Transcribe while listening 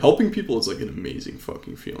helping people is like an amazing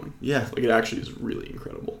fucking feeling. Yeah. Like it actually is really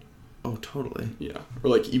incredible. Oh, totally. Yeah. Or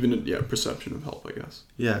like even, perception of help, I guess.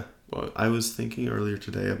 Yeah. But I was thinking earlier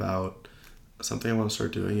today about something I want to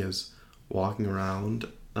start doing is walking around,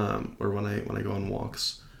 or when I go on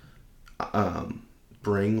walks,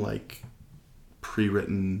 bring like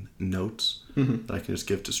pre-written notes that I can just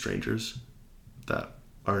give to strangers that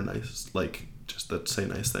are nice, like just that say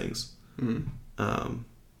nice things.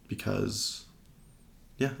 Because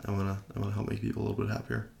I wanna help make people a little bit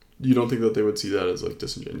happier. You don't think that they would see that as like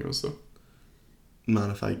disingenuous though?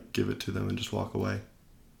 Not if I give it to them and just walk away.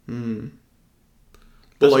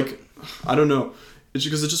 But like, I don't know. It's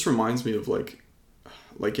because it just reminds me of like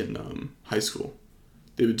in high school,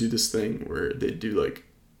 they would do this thing where they'd do like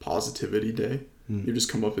positivity day. They'd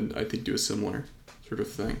just come up and I think do a similar sort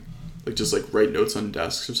of thing, like just like write notes on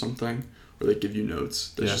desks or something, or they give you notes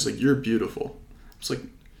that's just like, you're beautiful. It's like,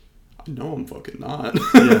 I know I'm fucking not.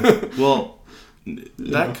 Yeah. Well,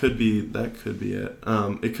 that could be it.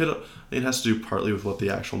 It has to do partly with what the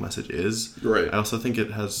actual message is. Right. I also think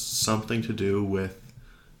it has something to do with,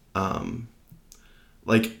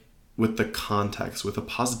 like with the context. With a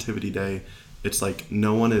positivity day, it's like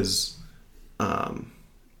no one is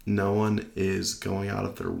going out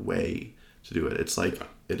of their way to do it. It's like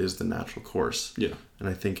it is the natural course. Yeah. And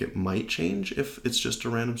I think it might change if it's just a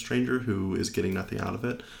random stranger who is getting nothing out of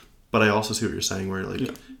it. But I also see what you're saying where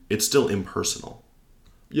like it's still impersonal.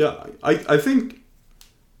 Yeah, I think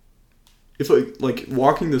if like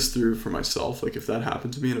walking this through for myself, like if that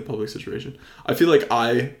happened to me in a public situation, I feel like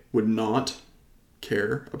I would not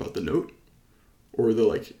care about the note or the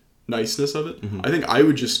like niceness of it. I think I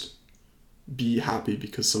would just be happy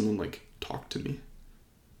because someone like talked to me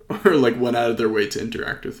or like went out of their way to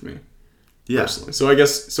interact with me. Yeah. Personally. So I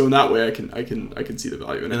guess in that way I can see the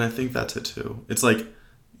value in it. And I think that's it too. It's like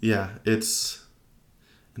and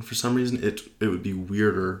for some reason it would be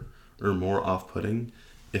weirder or more off-putting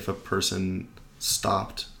if a person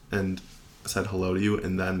stopped and said hello to you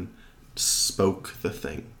and then spoke the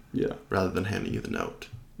thing. Yeah. Rather than handing you the note.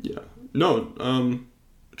 Yeah. No,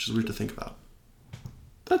 which is weird to think about.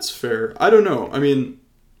 That's fair. I don't know. I mean,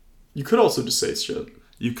 you could also just say shit.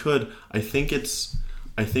 You could. I think it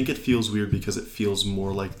feels weird because it feels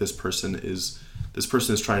more like this person is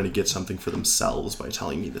trying to get something for themselves by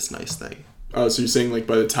telling me this nice thing. Oh, so you're saying like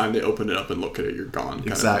by the time they open it up and look at it, you're gone.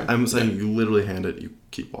 Exactly. I'm saying you literally hand it, you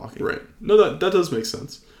keep walking. Right. No, that does make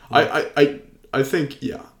sense. Yeah. I think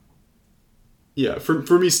yeah.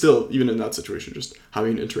 For me, still, even in that situation, just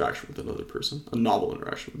having an interaction with another person, a novel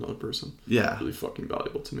interaction with another person, really fucking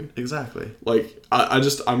valuable to me. Exactly. Like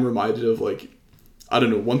I'm reminded of like, I don't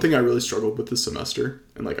know, one thing I really struggled with this semester,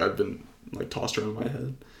 and like I've been like tossed around in my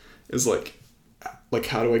head, is like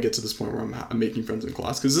how do I get to this point where I'm making friends in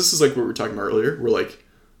class? Because this is like what we were talking about earlier, where like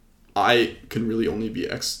I can really only be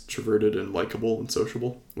extroverted and likable and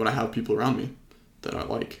sociable when I have people around me that I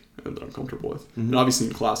like and that I'm comfortable with. And obviously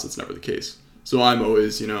in class, it's never the case. So I'm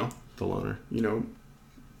always, the loner.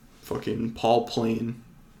 Fucking Paul Plain,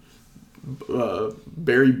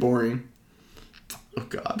 very boring. Oh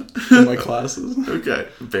God. In my classes. Okay.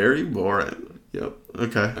 Very boring. Yep.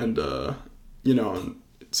 Okay. And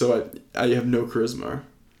so I have no charisma.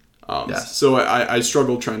 So I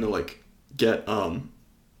struggle trying to like get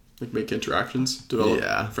like make interactions,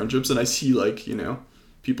 develop friendships, and I see like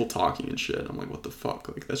people talking and shit. I'm like, what the fuck?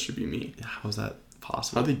 Like that should be me. Yeah, how is that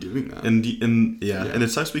possible? How are they doing that? And and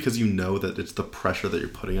it sucks because that it's the pressure that you're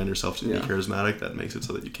putting on yourself to be charismatic that makes it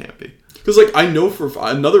so that you can't be. Because like I know for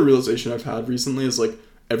another realization I've had recently is like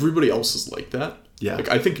everybody else is like that. Yeah. Like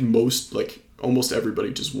I think almost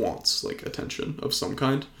everybody just wants like attention of some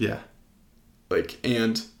kind. Yeah. Like,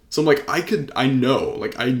 and so I'm like, I know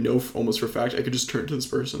almost for a fact I could just turn to this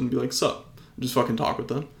person and be like, sup, just fucking talk with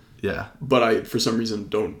them. Yeah. But I, for some reason,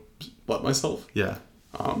 don't let myself. Yeah.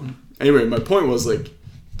 Anyway, my point was like,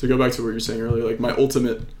 to go back to what you were saying earlier, like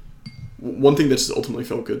one thing that just ultimately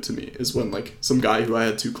felt good to me is when like some guy who I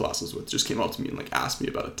had 2 classes with just came up to me and like asked me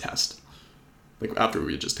about a test. Like after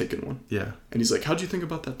we had just taken one. Yeah. And he's like, how'd you think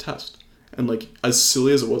about that test? And like, as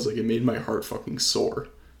silly as it was, like it made my heart fucking sore.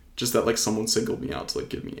 Just that like someone singled me out to like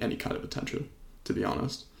give me any kind of attention, to be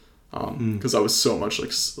honest. Because I was so much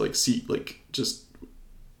like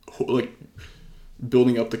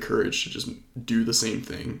building up the courage to just do the same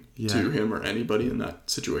thing to him or anybody in that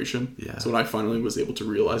situation. Yeah. So when I finally was able to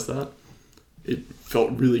realize that, it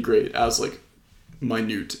felt really great as like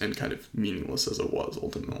minute and kind of meaningless as it was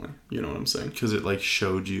ultimately. You know what I'm saying? Because it like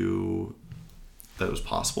showed you that it was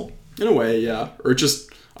possible. In a way, yeah. Or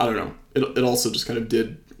just, I don't know. It also just kind of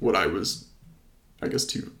did what I was, I guess,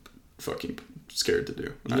 too fucking scared to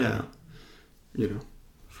do. I don't know.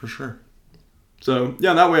 For sure. So,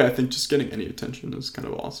 yeah, that way I think just getting any attention is kind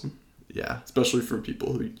of awesome. Yeah. Especially from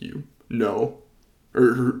people who you know,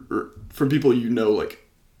 or from people you know, like,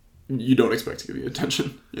 you don't expect to give you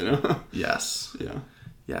attention, you know? Yes. Yeah.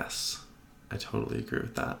 Yes. I totally agree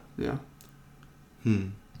with that. Yeah.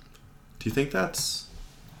 Do you think that's...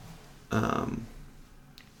 Never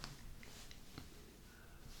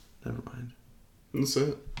mind. That's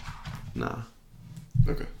it? Nah.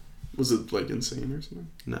 Okay. Was it, like, insane or something?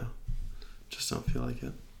 No. Just don't feel like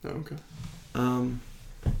it. Oh, okay.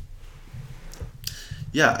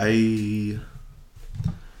 Yeah,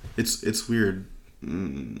 It's weird.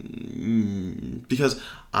 Because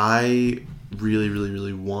I really, really,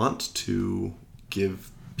 really want to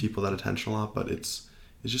give people that attention a lot, but it's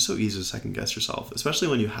just so easy to second guess yourself, especially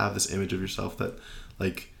when you have this image of yourself that,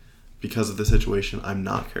 like, because of the situation, I'm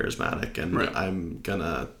not charismatic, and right. I'm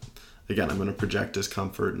gonna project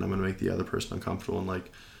discomfort, and I'm gonna make the other person uncomfortable, and,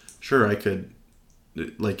 like, sure, I could,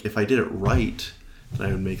 like, if I did it right, then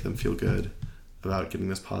I would make them feel good about getting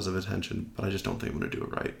this positive attention, but I just don't think I'm gonna do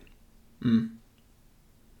it right.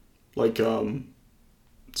 Like,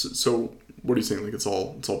 so what are you saying? Like, it's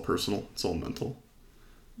all personal, it's all mental.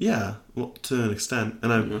 Yeah, well, to an extent,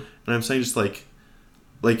 and I'm saying just like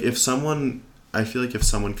if someone, I feel like if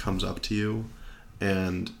someone comes up to you,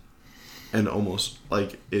 and almost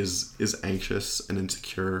like is anxious and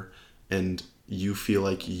insecure, and you feel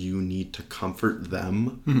like you need to comfort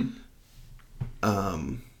them,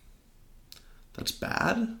 that's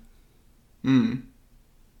bad.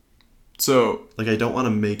 So, like, I don't want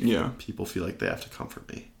to make people feel like they have to comfort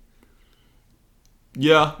me.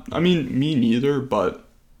 Yeah, I mean, me neither, but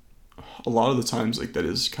a lot of the times, like, that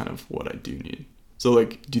is kind of what I do need. So,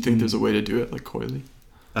 like, do you think there's a way to do it, like, coyly?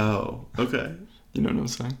 Oh, okay. You know what I'm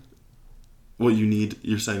saying?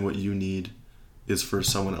 You're saying what you need is for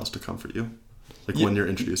someone else to comfort you? Like, when you're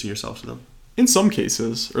introducing yourself to them? In some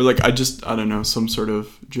cases. Or, like, I don't know, some sort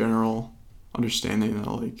of general understanding that,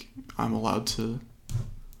 like, I'm allowed to...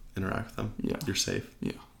 interact with them. Yeah. You're safe.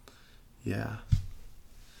 Yeah. Yeah.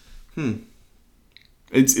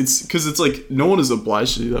 It's because it's like no one is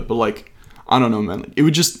obliged to do that, but like I don't know, man. Like, it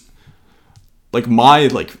would just like my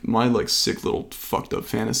sick little fucked up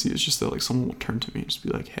fantasy is just that like someone will turn to me and just be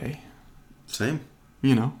like, "Hey." Same.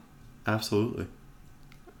 You know. Absolutely.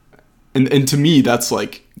 And to me, that's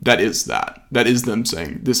like that is them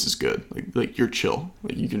saying this is good. Like you're chill.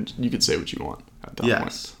 Like you can say what you want at that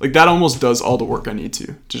point. Like that almost does all the work I need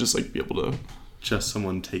to just like be able to. Just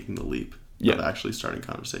someone taking the leap. Yeah. Of actually starting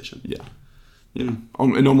conversation. Yeah. Yeah.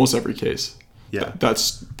 In almost every case. Yeah.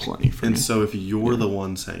 That's plenty for me. And so if you're the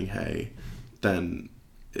one saying, hey, then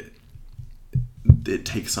it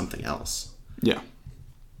takes something else. Yeah.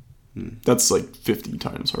 That's like 50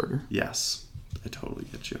 times harder. Yes. I totally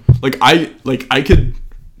get you. Like I could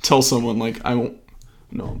tell someone like I won't.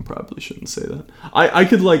 No, I probably shouldn't say that. I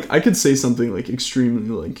could say something like extremely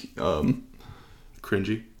like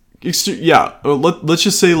cringy. Yeah. Let's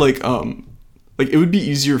just say like it would be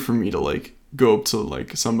easier for me to like go up to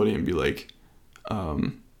like somebody and be like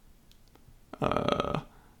I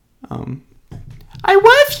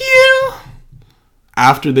love you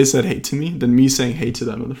after they said hey to me than me saying hey to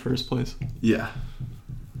them in the first place. Yeah.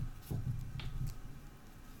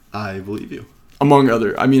 I believe you. Among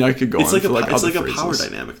other, I mean, I could go it's on like for it's like like a power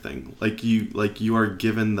dynamic thing. Like you are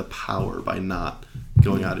given the power by not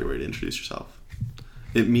going out of your way to introduce yourself.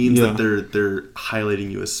 It means that they're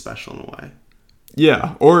highlighting you as special in a way.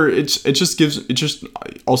 Yeah, or it just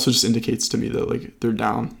also indicates to me that like they're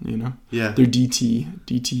down, you know. Yeah. They're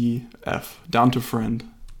DTF, down to friend.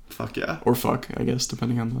 Fuck yeah. Or fuck, I guess,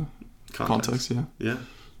 depending on the context. Yeah. Yeah.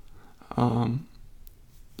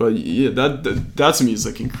 But yeah, that to me is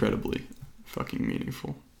like incredibly fucking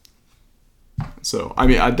meaningful. So I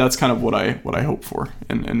mean, that's kind of what I hope for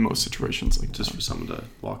in most situations, like just for someone to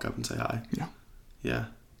walk up and say hi. Yeah. Yeah.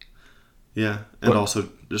 Yeah, and also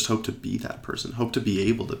just hope to be that person. Hope to be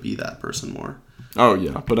able to be that person more. Oh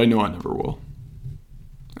yeah, but I know I never will,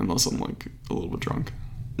 unless I'm like a little bit drunk,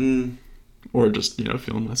 or just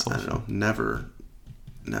feeling myself. I don't know.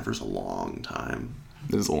 Never's a long time.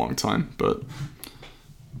 It is a long time, but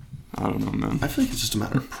I don't know, man. I feel like it's just a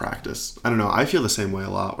matter of practice. I don't know. I feel the same way a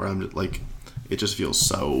lot, where I'm just, like, it just feels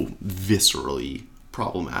so viscerally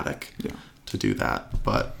problematic to do that,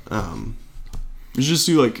 but. You just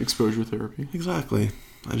do like exposure therapy. Exactly.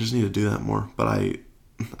 I just need to do that more. But I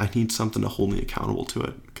need something to hold me accountable to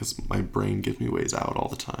it, because my brain gives me ways out all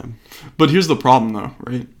the time. But here's the problem, though,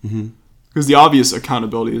 right? Because the obvious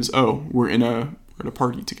accountability is, we're in a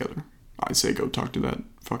party together. I say go talk to that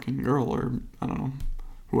fucking girl, or I don't know,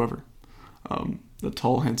 whoever, the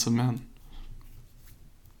tall handsome man.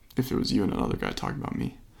 if it was you and another guy talking about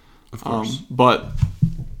me. Of course. But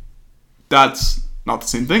that's not the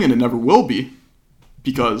same thing, and it never will be,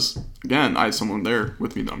 because again, I have someone there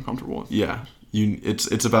with me that I'm comfortable with. Yeah,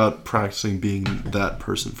 it's about practicing being that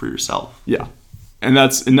person for yourself. Yeah, and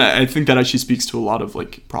I think that actually speaks to a lot of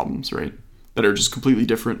like problems, right? That are just completely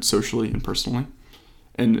different socially and personally.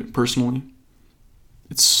 And personally,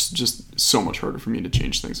 it's just so much harder for me to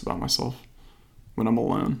change things about myself when I'm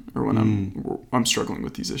alone or when I'm struggling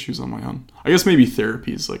with these issues on my own. I guess maybe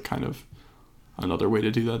therapy is like kind of another way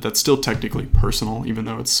to do that. That's still technically personal, even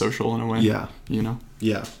though it's social in a way. Yeah. You know?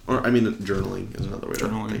 Yeah. Or, I mean, journaling is another way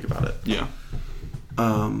to think about it. Yeah.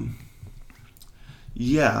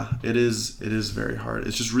 Yeah, it is very hard.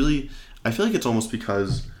 It's just really, I feel like it's almost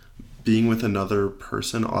because being with another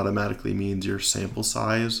person automatically means your sample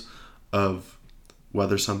size of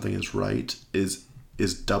whether something is right is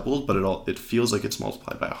doubled, but it feels like it's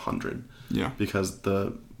multiplied by 100. Yeah. Because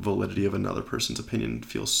the validity of another person's opinion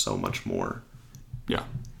feels so much more. Yeah.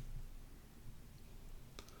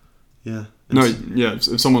 Yeah. No, yeah.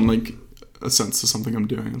 If someone like assents to something I'm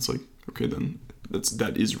doing, it's like, okay, then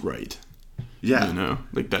that is right. Yeah. You know,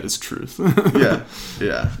 like that is truth. Yeah.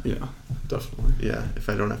 Yeah. Yeah. Definitely. Yeah. If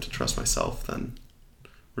I don't have to trust myself, then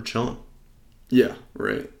we're chilling. Yeah.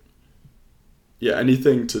 Right. Yeah.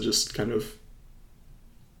 Anything to just kind of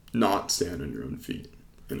not stand on your own feet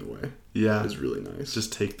in a way. Yeah. Is really nice.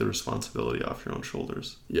 Just take the responsibility off your own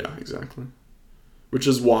shoulders. Yeah, exactly. Which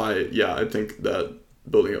is why, yeah, I think that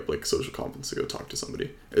building up like social confidence to go talk to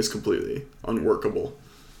somebody is completely unworkable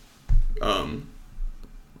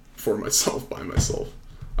for myself, by myself.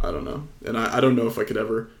 I don't know. And I don't know if I could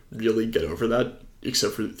ever really get over that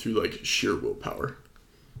except for through like sheer willpower,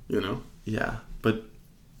 you know? Yeah, but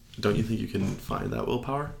don't you think you can find that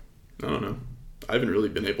willpower? I don't know. I haven't really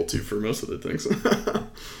been able to for most of the things.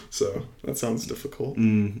 So that sounds difficult.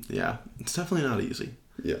 Yeah, it's definitely not easy.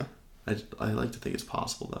 Yeah. I like to think it's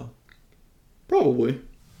possible, though. Probably.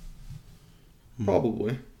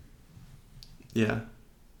 Yeah.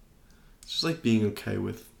 It's just like being okay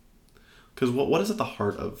with... Because what is at the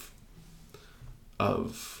heart of...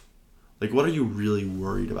 Like, what are you really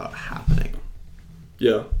worried about happening?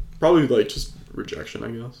 Yeah. Probably, like, just rejection, I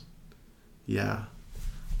guess. Yeah.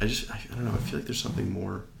 I don't know. I feel like there's something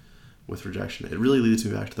more with rejection. It really leads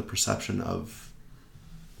me back to the perception of...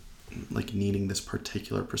 like needing this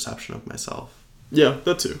particular perception of myself. Yeah,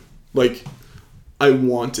 that too. Like, I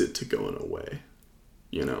want it to go in a way,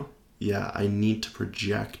 you know? Yeah, I need to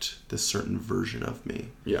project this certain version of me.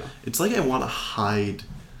 Yeah. It's like I want to hide...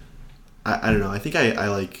 I don't know. I think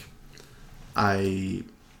I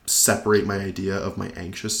separate my idea of my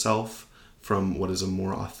anxious self from what is a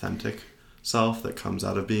more authentic self that comes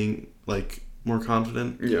out of being, like, more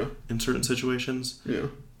confident in certain situations. Yeah.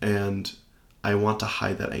 And... I want to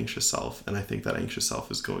hide that anxious self, and I think that anxious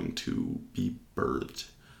self is going to be birthed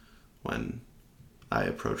when I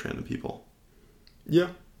approach random people. Yeah,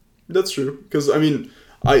 that's true. Because, I mean,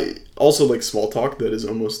 I also like small talk. That is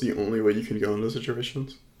almost the only way you can go into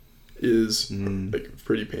situations. Is, like,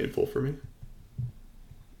 pretty painful for me.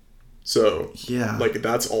 So, yeah, like,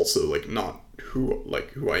 that's also, like, not who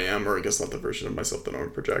I am, or I guess not the version of myself that I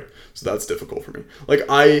want to project. So that's difficult for me. Like,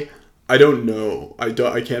 I don't know. I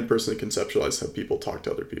can't personally conceptualize how people talk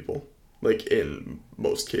to other people, like in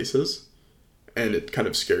most cases, and it kind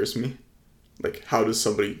of scares me. Like, how does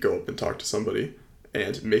somebody go up and talk to somebody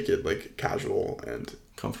and make it like casual and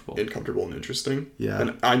comfortable and interesting? Yeah.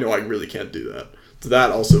 And I know I really can't do that. So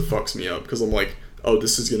that also fucks me up because I'm like, oh,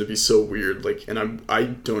 this is going to be so weird. Like, and I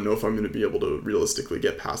don't know if I'm going to be able to realistically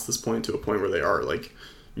get past this point to a point where they are like,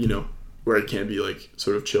 you know, where I can be like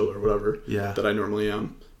sort of chill or whatever. Yeah. That I normally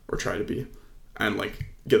am. Or try to be, and like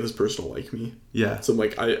get this person to like me. Yeah. So I'm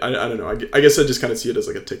like, I don't know. I guess I just kind of see it as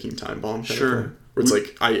like a ticking time bomb. Kind of thing, where it's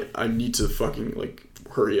like I need to fucking like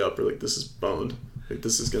hurry up, or like this is boned. Like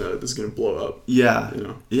this is gonna blow up. Yeah. You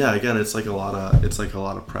know. Yeah. Again, it's like a lot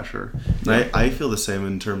of pressure. And I feel the same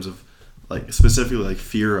in terms of like specifically like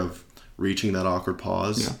fear of reaching that awkward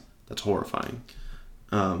pause. Yeah. That's horrifying.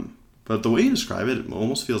 But the way you describe it, it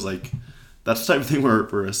almost feels like that's the type of thing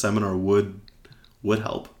where a seminar would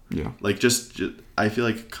help. Yeah. Like just I feel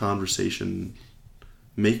like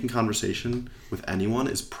making conversation with anyone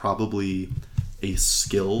is probably a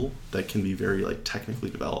skill that can be very like technically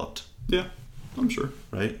developed. Yeah, I'm sure.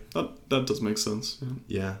 Right? That does make sense.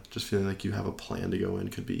 Yeah, just feeling like you have a plan to go in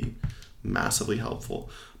could be massively helpful.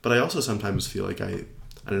 But I also sometimes feel like I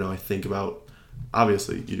don't know, I think about,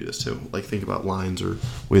 obviously you do this too, like think about lines or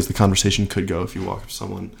ways the conversation could go if you walk up to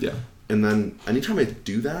someone. Yeah. And then anytime I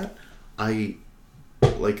do that,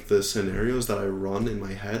 like the scenarios that I run in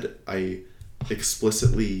my head, I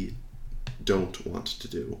explicitly don't want to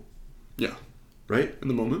do. Yeah. Right? In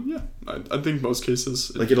the moment, yeah. I think most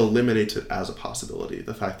cases... Like, it eliminates it as a possibility.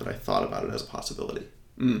 The fact that I thought about it as a possibility.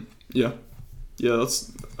 Yeah. Yeah,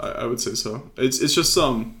 that's... I would say so. It's just,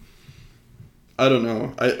 I don't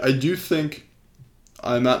know. I do think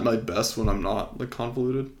I'm at my best when I'm not, like,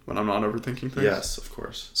 convoluted. When I'm not overthinking things. Yes, of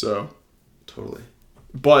course. So... Totally.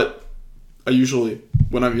 But I usually...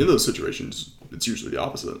 When I'm in those situations, it's usually the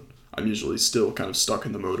opposite. I'm usually still kind of stuck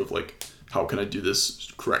in the mode of, like, how can I do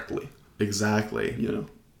this correctly? Exactly. You know?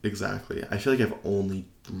 Exactly. I feel like I've only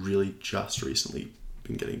really just recently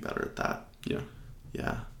been getting better at that. Yeah.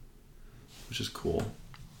 Yeah. Which is cool.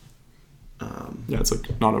 Yeah, it's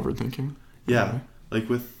like not overthinking. Yeah. Like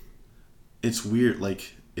it's weird.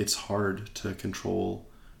 Like, it's hard to control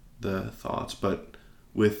the thoughts, but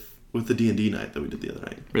with the D&D night that we did the other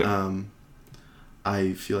night,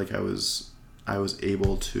 I feel like I was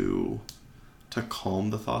able to calm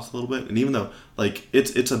the thoughts a little bit. And even though, like,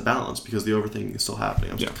 it's a balance because the overthinking is still happening.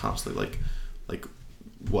 I'm just constantly like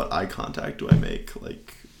what eye contact do I make?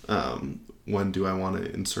 Like, when do I want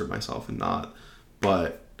to insert myself and not?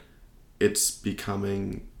 But it's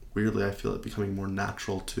becoming, weirdly, I feel it becoming more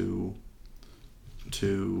natural to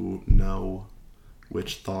know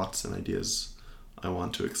which thoughts and ideas I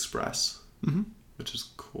want to express, which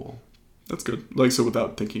is cool. That's good. Like, so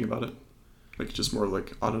without thinking about it. Like, just more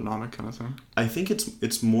like autonomic kind of thing? I think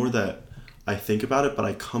it's more that I think about it, but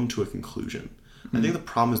I come to a conclusion. I think the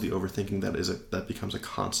problem is the overthinking that becomes a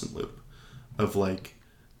constant loop of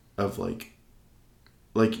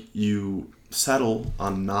you settle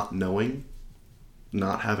on not knowing,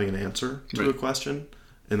 not having an answer to a question,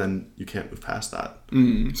 and then you can't move past that.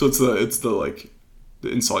 So it's the like the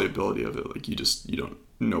insolubility of it. Like, you don't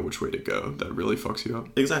know which way to go. That really fucks you up.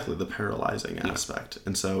 Exactly, the paralyzing aspect.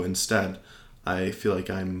 And so instead, I feel like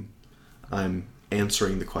I'm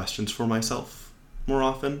answering the questions for myself more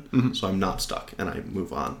often, so I'm not stuck, and I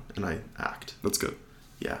move on and I act. That's good.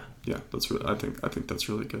 Yeah. Yeah, that's really. I think that's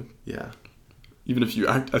really good. Yeah. Even if you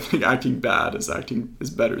act, I think acting bad is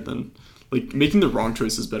better than, like, making the wrong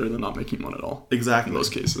choice is better than not making one at all. Exactly. In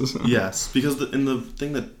most cases. Yes, because the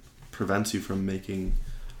thing that prevents you from making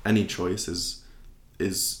any choice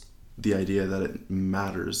is the idea that it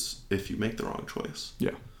matters if you make the wrong choice.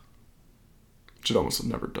 Yeah. Which it almost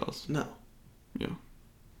never does. No. Yeah.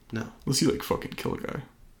 No. Unless you, like, fucking kill a guy.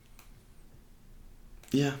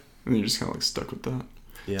 Yeah. And you're just kind of, like, stuck with that.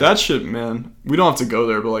 Yeah. That shit, man. We don't have to go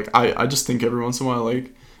there, but, like, I just think every once in a while, like,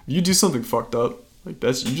 if you do something fucked up, like,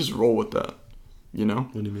 you just roll with that. You know?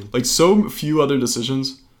 What do you mean? Like, so few other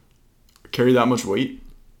decisions carry that much weight,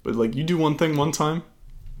 but, like, you do one thing one time,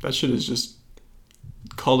 that shit is just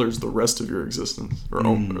colors the rest of your existence. Or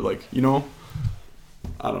like, you know?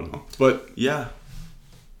 I don't know. But... Yeah.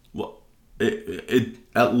 Well, it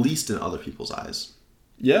at least in other people's eyes.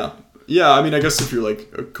 Yeah. Yeah, I mean, I guess if you're, like,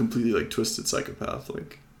 a completely, like, twisted psychopath,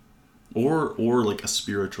 like... Or like a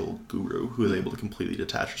spiritual guru who is able to completely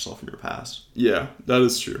detach yourself from your past. Yeah, that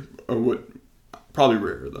is true. Probably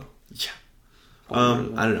rarer, though. Yeah.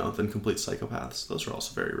 I don't know. Then complete psychopaths. Those are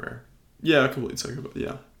also very rare. Yeah, complete psychopath.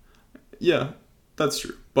 Yeah. Yeah, that's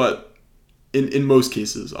true. But in most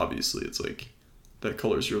cases, obviously, it's, like, that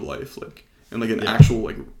colors your life, like, in, like, an actual,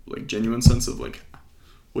 like genuine sense of, like,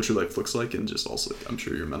 what your life looks like, and just also, like, I'm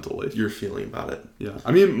sure your mental life. Your feeling about it. Yeah.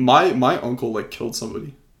 I mean, my uncle, like, killed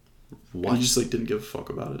somebody. What? He just, like, didn't give a fuck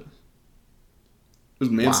about it. It was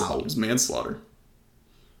manslaughter. Wow. It was manslaughter.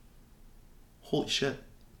 Holy shit.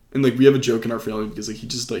 And, like, we have a joke in our family because, like, he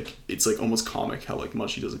just, like, it's, like, almost comic how, like,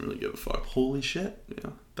 much he doesn't really give a fuck. Holy shit.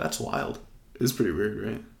 Yeah. That's wild. It's pretty weird,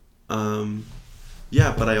 right?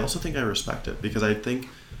 Yeah, but I also think I respect it because I think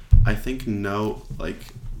no,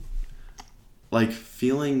 like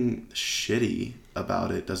feeling shitty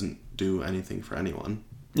about it doesn't do anything for anyone.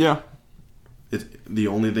 Yeah. The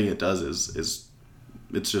only thing it does is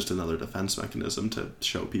it's just another defense mechanism to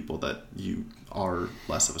show people that you are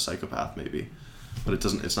less of a psychopath, maybe. But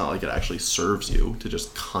it's not like it actually serves you to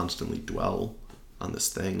just constantly dwell on this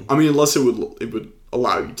thing. I mean, unless it would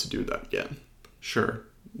allow you to do that again. Sure,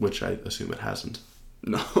 which I assume it hasn't.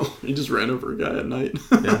 No, he just ran over a guy at night.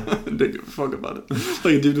 Yeah. And didn't give a fuck about it.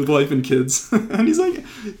 Like a dude with wife and kids. And he's like,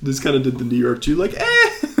 just kind of did the New York Jew, like,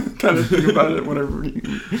 kind of think about it whenever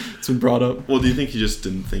it's been brought up. Well, do you think he just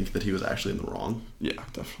didn't think that he was actually in the wrong? Yeah,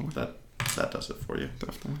 definitely. That does it for you.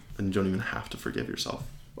 Definitely. And you don't even have to forgive yourself.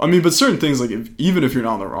 I mean, but certain things, like, even if you're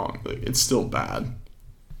not in the wrong, like, it's still bad.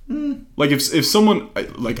 Like, if someone,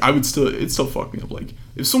 like, it'd still fuck me up. Like,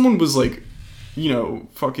 if someone was, like, you know,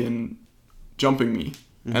 fucking jumping me,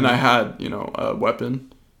 and I had, you know, a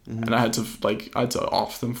weapon, and I had to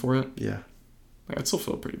off them for it. Yeah. Like, I'd still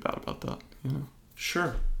feel pretty bad about that, you know?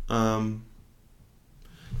 Sure.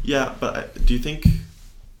 Yeah, but do you think...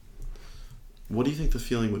 What do you think the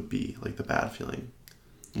feeling would be? Like, the bad feeling,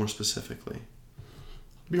 more specifically?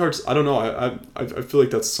 It'd be hard to... I don't know. I feel like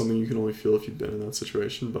that's something you can only feel if you've been in that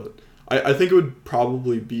situation, but I think it would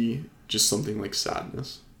probably be just something like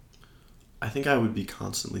sadness. I think I would be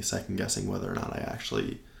constantly second-guessing whether or not I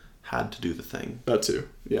actually had to do the thing. That too.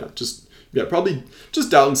 Yeah, probably just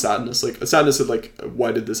doubt and sadness. Like, a sadness of, like,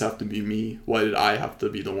 why did this have to be me? Why did I have to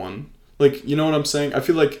be the one? Like, you know what I'm saying? I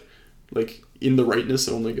feel like in the rightness,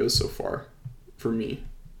 it only goes so far for me,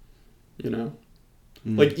 you know?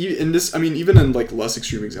 Like, in this, I mean, even in, like, less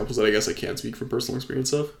extreme examples that I guess I can't speak from personal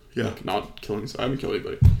experience of. Yeah. Like, not killing, I haven't killed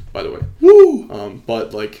anybody, by the way. Woo!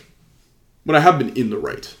 But, like, when I have been in the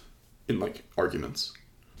right, in, like, arguments,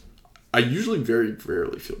 I usually very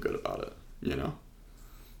rarely feel good about it, you know?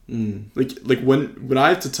 Like when I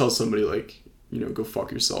have to tell somebody, like, you know, go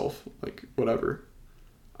fuck yourself, like, whatever.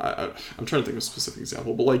 I'm trying to think of a specific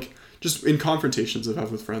example, but, like, just in confrontations I've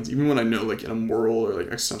had with friends, even when I know, like, in a moral or, like,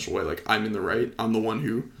 existential way, like, I'm in the right, I'm the one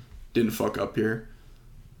who didn't fuck up here,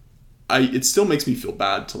 it still makes me feel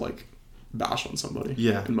bad to, like, bash on somebody.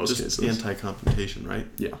 Yeah, in most just cases. Anti-confrontation, right?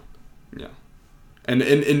 Yeah. And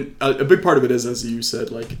a big part of it is, as you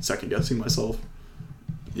said, like, second-guessing myself.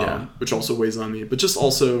 Yeah. Which also weighs on me. But just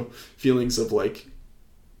also feelings of, like,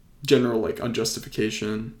 general, like,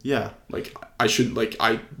 unjustification. Yeah. Like, I shouldn't, like,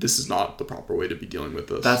 this is not the proper way to be dealing with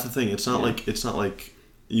this. That's the thing. It's not like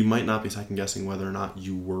you might not be second-guessing whether or not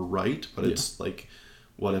you were right, but it's like,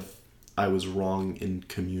 what if I was wrong in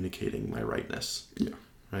communicating my rightness? Yeah.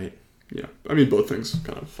 Right? Yeah. I mean, both things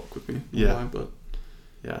kind of fuck with me. Yeah. But...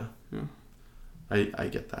 Yeah. Yeah. I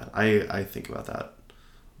get that. I think about that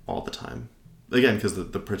all the time. Again, because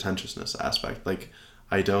the pretentiousness aspect. Like,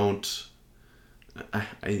 I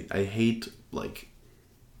hate, like,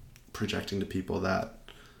 projecting to people that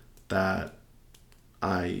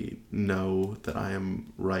I know that I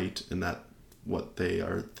am right and that what they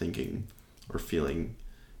are thinking or feeling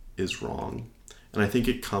is wrong. And I think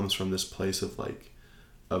it comes from this place of, like,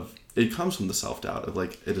 it comes from the self-doubt of,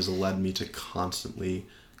 like, it has led me to constantly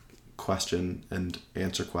question and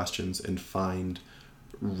answer questions and find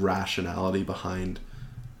rationality behind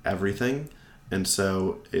everything. And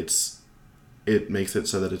so it makes it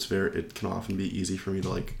so that it can often be easy for me to,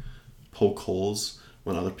 like, poke holes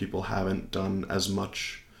when other people haven't done as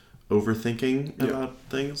much overthinking about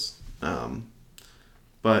things.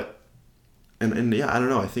 But yeah, I don't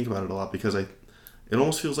know, I think about it a lot because it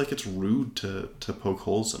almost feels like it's rude to poke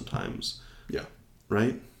holes sometimes. Yeah.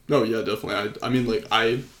 Right? No, yeah, definitely. I mean, like,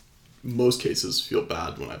 most cases feel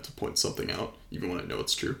bad when I have to point something out, even when I know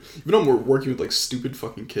it's true. Even though I'm working with, like, stupid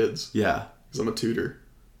fucking kids. Yeah. Because I'm a tutor.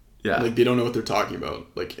 Yeah. Like, they don't know what they're talking about.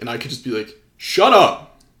 Like, and I could just be like, shut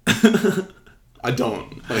up! I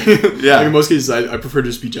don't. Like, yeah. Like, in most cases, I prefer to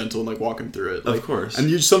just be gentle and, like, walk them through it. Like, of course.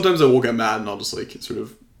 And sometimes I will get mad and I'll just, like, sort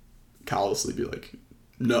of callously be like,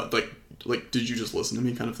 no, like, did you just listen to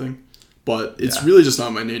me kind of thing? But it's really just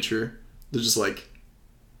not my nature. They're just, like,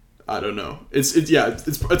 I don't know.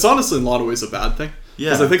 It's honestly in a lot of ways a bad thing.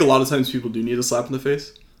 Yeah. Because I think a lot of times people do need a slap in the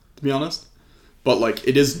face, to be honest. But, like,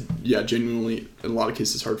 it is, genuinely, in a lot of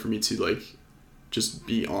cases, hard for me to, like, just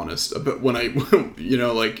be honest about when I, you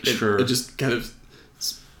know, like, it just kind of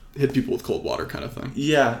hit people with cold water kind of thing.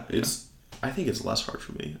 Yeah. I think it's less hard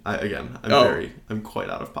for me. I'm quite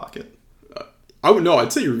out of pocket.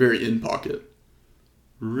 I'd say you're very in pocket.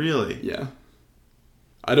 Really? Yeah.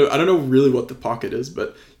 I don't know really what the pocket is,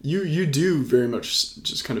 but you do very much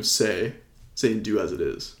just kind of say and do as it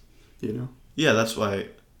is, you know? Yeah, that's why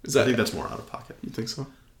I think that's more out of pocket. You think so?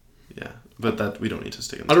 Yeah, but that we don't need to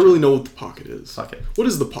stick on. I don't really know what the pocket is. Fuck it. What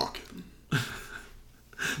is the pocket?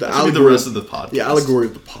 The rest of the podcast. The allegory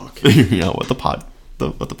of the pocket. Yeah, what the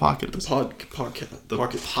pocket is. Podcast. The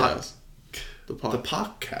podcast. The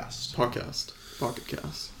podcast. Podcast. Pocket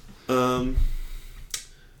cast.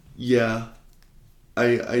 Yeah.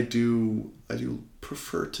 I do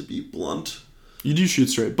prefer to be blunt. You do shoot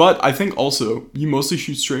straight, but I think also you mostly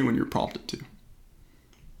shoot straight when you're prompted to.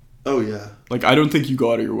 Oh yeah. Like, I don't think you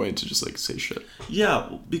go out of your way to just, like, say shit. Yeah,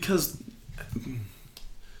 because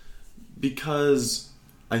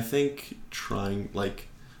I think trying like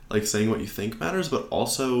saying what you think matters, but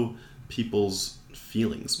also people's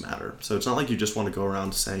feelings matter. So it's not like you just want to go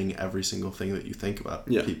around saying every single thing that you think about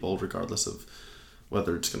people, regardless of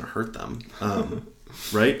whether it's going to hurt them.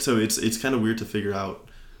 Right? So it's kind of weird to figure out.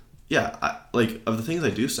 Yeah, of the things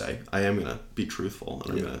I do say, I am going to be truthful,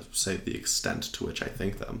 and I'm going to say the extent to which I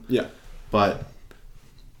think them. Yeah. But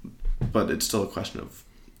it's still a question of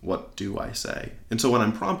what do I say? And so when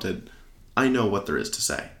I'm prompted, I know what there is to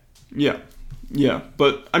say. Yeah. Yeah.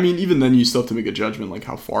 But, I mean, even then you still have to make a judgment, like,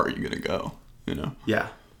 how far are you going to go, you know? Yeah.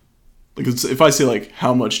 Like, if I say, like,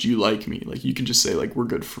 how much do you like me? Like, you can just say, like, we're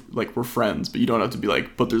good, like, we're friends, but you don't have to be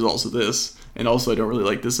like, but there's also this, and also I don't really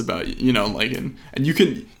like this about you, you know, like, and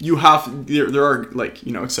there are, like,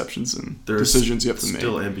 you know, exceptions and decisions you have to make.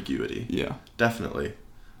 Still ambiguity. Yeah. Definitely.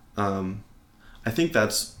 I think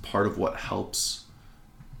that's part of what helps,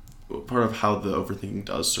 part of how the overthinking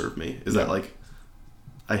does serve me, is that, like,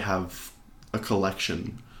 I have a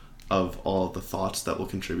collection of all of the thoughts that will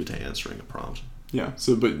contribute to answering a prompt. Yeah.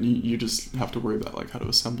 So, but you just have to worry about, like, how to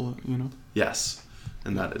assemble it, you know? Yes.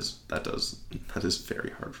 And that is very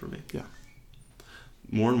hard for me. Yeah.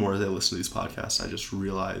 More and more as I listen to these podcasts, I just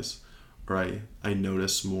realize, or I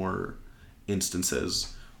notice more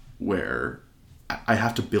instances where I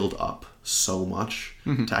have to build up so much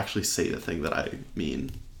to actually say the thing that I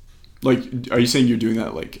mean. Like, are you saying you're doing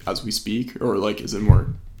that, like, as we speak? Or, like, is it more,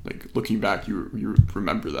 like, looking back, you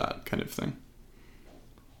remember that kind of thing?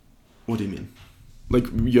 What do you mean? Like,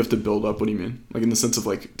 you have to build up, what do you mean? Like, in the sense of,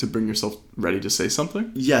 like, to bring yourself ready to say something?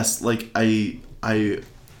 Yes, like, You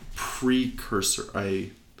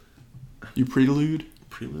prelude?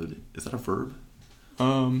 Prelude? Is that a verb?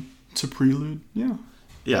 To prelude? Yeah.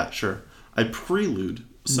 Yeah, sure. I prelude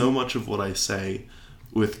so much of what I say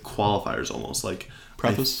with qualifiers almost. Like,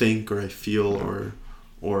 preface? I think or I feel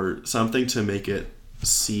or something to make it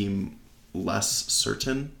seem less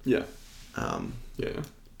certain. Yeah. Yeah.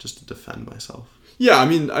 Just to defend myself. Yeah, I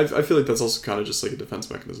mean, I feel like that's also kind of just like a defense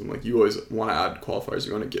mechanism. Like, you always want to add qualifiers.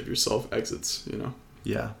 You want to give yourself exits, you know?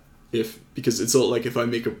 Yeah. Because it's like, if I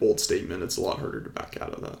make a bold statement, it's a lot harder to back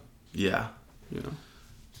out of that. Yeah. You know?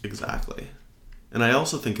 Exactly. And I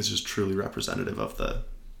also think it's just truly representative of the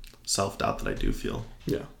self-doubt that I do feel.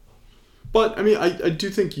 Yeah. But, I mean, I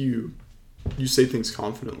do think you say things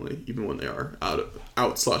confidently, even when they are out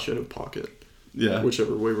of pocket. Yeah.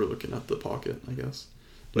 Whichever way we're looking at the pocket, I guess.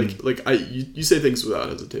 You say things without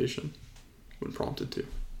hesitation when prompted to.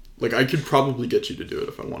 Like, I could probably get you to do it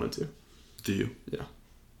if I wanted to. Do you? Yeah.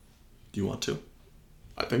 Do you want to?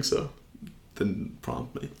 I think so. Then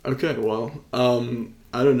prompt me. Okay, well,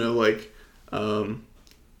 I don't know, like,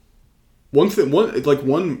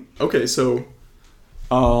 okay, so,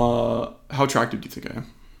 how attractive do you think I am?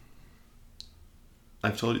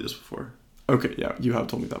 I've told you this before. Okay, yeah, you have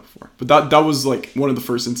told me that before. But that was, like, one of the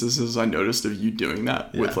first instances I noticed of you doing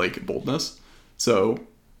that with, like, boldness. So,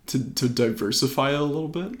 to diversify it a little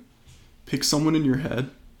bit, pick someone in your head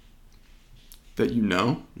that you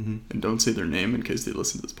know, and don't say their name in case they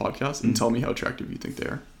listen to this podcast, and tell me how attractive you think they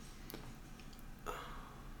are.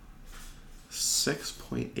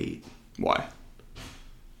 6.8. Why?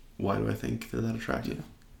 Why do I think they're that attractive?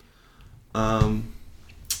 I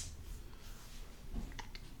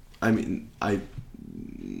mean, I'm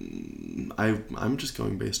just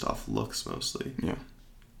going based off looks mostly. Yeah.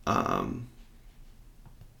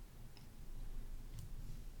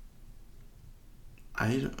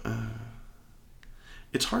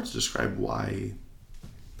 It's hard to describe why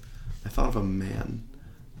I thought of a man.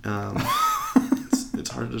 It's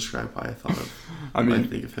hard to describe why I thought of. I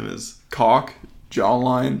think of him as cock,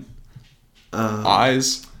 jawline,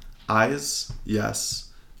 eyes. Eyes, yes.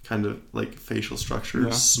 Kind of like facial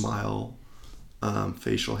structure, smile,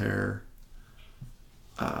 facial hair.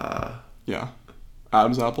 Yeah.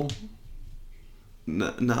 Adam's apple?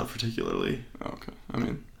 Not particularly. Okay. I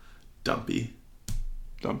mean, dumpy.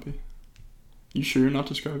 You sure you're not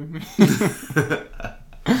describing me?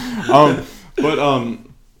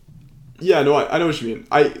 Yeah, no, I know what you mean.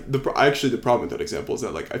 The problem with that example is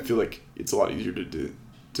that, like, I feel like it's a lot easier to do.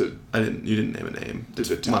 You didn't name a name.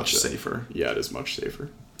 It's much safer. Yeah, it is much safer.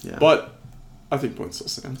 Yeah. But I think point still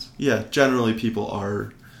stands. Yeah, generally people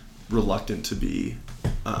are reluctant to be,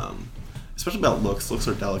 especially about looks. Looks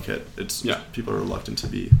are delicate. People are reluctant to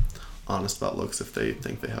be honest about looks if they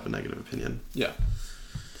think they have a negative opinion. Yeah.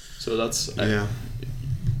 So that's... Yeah.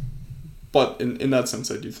 But in that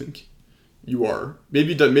sense, I do think you are.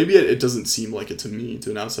 Maybe it doesn't seem like it to me,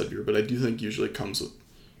 to an outside viewer, but I do think usually it comes with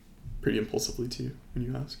pretty impulsively to you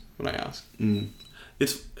when I ask.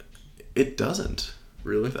 It doesn't.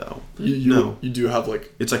 Really? Though. No. You do have,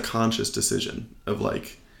 like... It's a conscious decision of,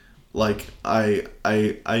 like I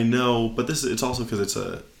know, but it's also because it's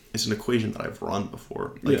an equation that I've run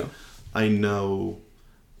before. Like, yeah. I know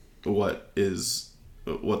what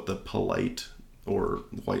the polite or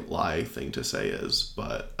white lie thing to say is,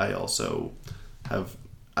 but I also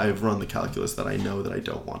I've run the calculus that I know that I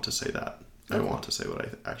don't want to say that. Okay. I want to say what I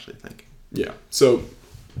actually think. Yeah. So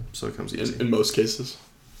it comes easy. In most cases.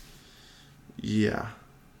 Yeah.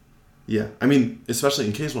 Yeah. I mean, especially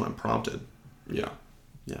in case when I'm prompted. Yeah.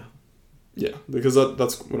 Yeah. Yeah. Because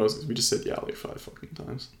that's what we just said yeah like 5 fucking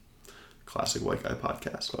times. Classic White Guy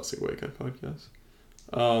Podcast.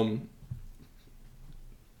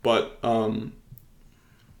 But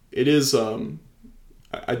it is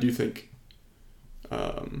I do think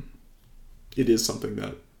it is something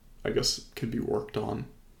that I guess can be worked on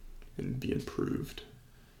and be improved.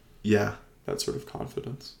 Yeah. That sort of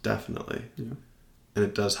confidence. Definitely. Yeah. And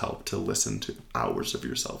it does help to listen to hours of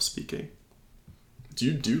yourself speaking. Do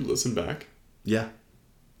you listen back? Yeah.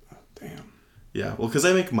 Oh, damn. Yeah, well, because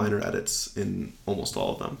I make minor edits in almost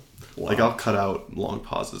all of them. Wow. Like, I'll cut out long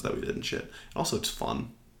pauses that we did and shit. And also, it's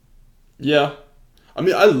fun. Yeah. I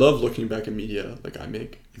mean, I love looking back at media like I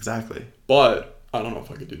make. Exactly. But I don't know if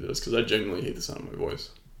I could do this because I genuinely hate the sound of my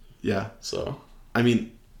voice. Yeah. So. I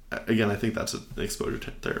mean, again, I think that's an exposure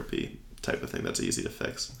therapy type of thing that's easy to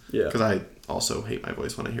fix. Yeah. Because I also hate my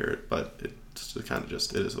voice when I hear it, but it's kind of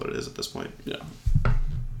just, it is what it is at this point. Yeah.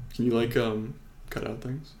 Can you, like, cut out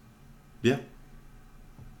things? Yeah.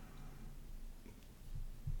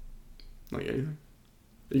 Like anything?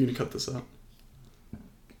 Are you going to cut this out?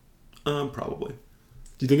 Probably.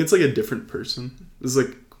 Do you think it's, like, a different person? It's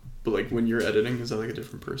like, but, like, when you're editing, is that, like, a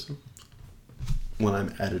different person? When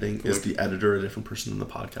I'm editing, like, is the editor a different person than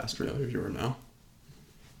the podcaster? Yeah, if you are now.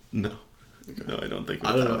 No. Okay. No, I don't think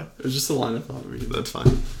I don't know. It was just a line of thought. That's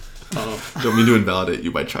fine. Don't mean to invalidate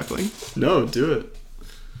you by chuckling. No, do it.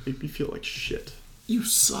 Make me feel like shit. You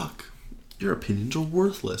suck. Your opinions are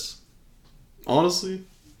worthless. Honestly,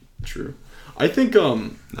 true. I think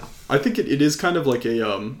no. I think it is kind of like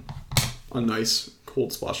a nice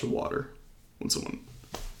cold splash of water when someone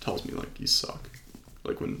tells me like you suck.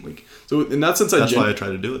 Like when like so in that sense that's why I try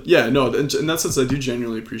to do it. Yeah, no, in that sense I do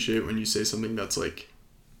genuinely appreciate when you say something that's like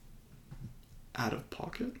out of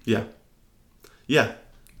pocket. Yeah. Yeah.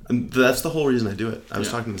 And that's the whole reason I do it. I was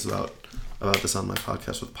talking about this on my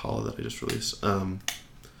podcast with Paula that I just released.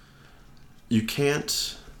 You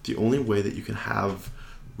can't... The only way that you can have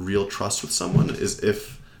real trust with someone is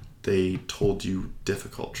if they told you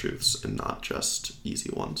difficult truths and not just easy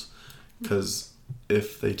ones. Because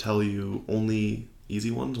if they tell you only easy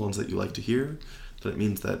ones that you like to hear, then it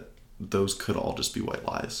means that those could all just be white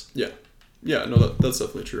lies. Yeah. Yeah, no, that's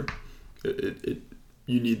definitely true. It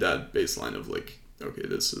you need that baseline of like, okay,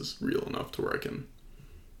 this is real enough to where I can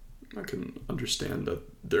understand that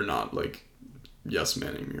they're not like yes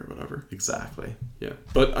manning me or whatever. Exactly. Yeah.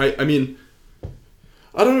 But I mean,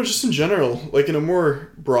 I don't know, just in general, like in a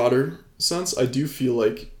more broader sense, I do feel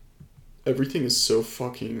like everything is so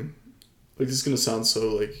fucking like this is gonna sound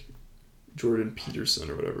so like Jordan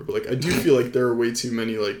Peterson or whatever, but like I do feel like there are way too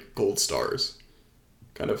many like gold stars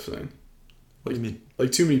kind of thing. What do you mean?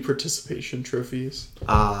 Like too many participation trophies.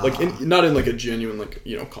 Like not in like a genuine like,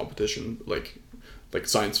 you know, competition like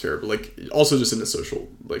science fair, but like also just in a social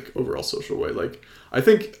like overall social way. Like I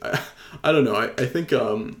think I don't know. I think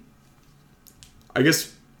I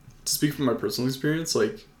guess to speak from my personal experience,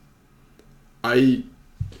 like I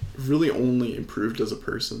really only improved as a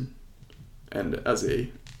person and as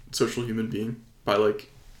a social human being by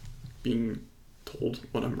like being told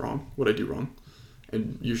what I'm wrong, what I do wrong.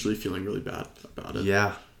 And usually feeling really bad about it.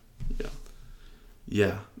 Yeah. Yeah.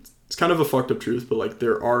 Yeah. It's kind of a fucked up truth, but like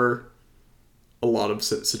there are a lot of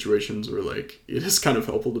situations where like it is kind of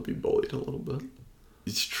helpful to be bullied a little bit.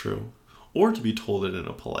 It's true. Or to be told it in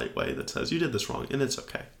a polite way that says you did this wrong and it's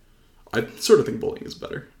okay. I sort of think bullying is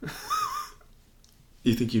better.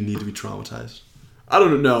 You think you need to be traumatized? I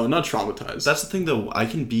don't know. Not traumatized. That's the thing though. I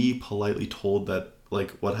can be politely told that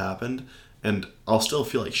like what happened and I'll still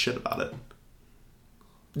feel like shit about it.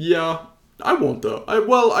 Yeah, I won't though. I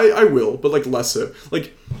will, but like less so.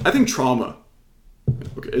 Like I think trauma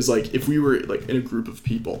is like if we were like in a group of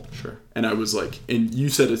people, sure, and I was like, and you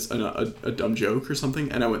said it's a dumb joke or something,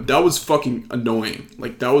 and I went, that was fucking annoying.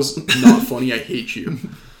 Like that was not funny. I hate you,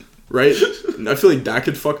 right? And I feel like that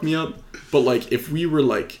could fuck me up. But like if we were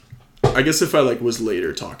like, I guess if I like was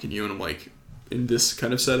later talking to you and I'm like in this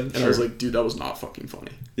kind of setting, and sure. I was like, dude, that was not fucking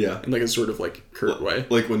funny. Yeah. In like a sort of like curt way.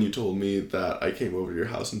 Like when you told me that I came over to your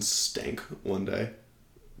house and stank one day.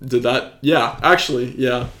 Did that? Yeah, actually,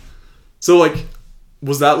 yeah. So like,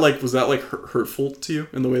 was that like hurtful to you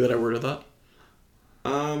in the way that I worded that?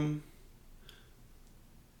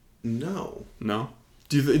 No. No?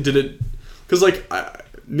 Did it, because like,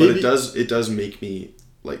 maybe. But it does make me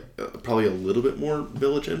like probably a little bit more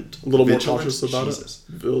vigilant. A little more conscious about it.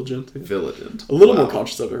 Vigilant. A little more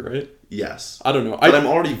conscious of it, right? Yes. I don't know. But I'm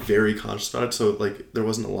already very conscious about it, so like there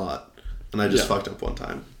wasn't a lot and I just fucked up one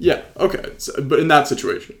time. Yeah. Okay. So, but in that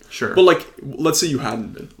situation, sure. But like, let's say you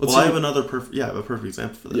hadn't been. I have another perfect. Yeah, I have a perfect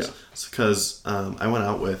example for this. Yeah. It's because I went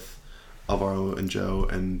out with Alvaro and Joe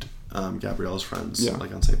and Gabrielle's friends,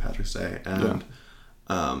 like on St. Patrick's Day, and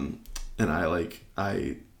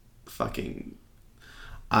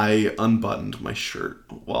I unbuttoned my shirt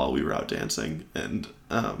while we were out dancing, and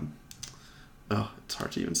it's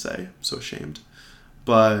hard to even say. I'm so ashamed.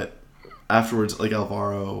 But afterwards, like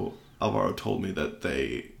Alvaro told me that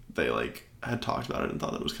they like had talked about it and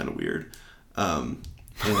thought that was kind of weird, and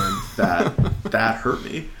that hurt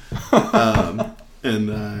me,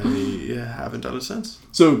 and I haven't done it since.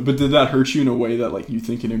 So, but did that hurt you in a way that like you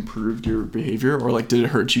think it improved your behavior, or like did it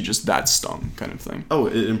hurt you just that stung kind of thing? Oh,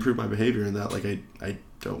 it improved my behavior in that like I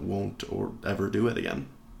won't or ever do it again.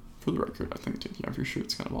 For the record, I think taking off your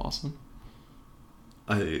shirt's kind of awesome.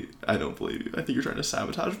 I don't believe you. I think you're trying to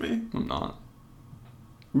sabotage me. I'm not.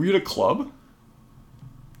 Were you at a club?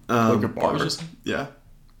 Like a bar? Yeah.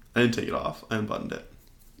 I didn't take it off. I unbuttoned it.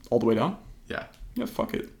 All the way down? Yeah. Yeah,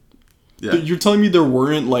 fuck it. Yeah. You're telling me there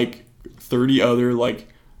weren't like 30 other like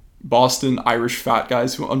Boston Irish fat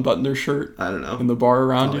guys who unbuttoned their shirt? I don't know. In the bar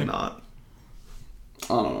around Probably you? Not. I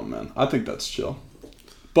don't know, man. I think that's chill.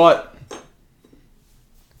 But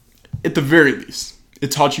at the very least,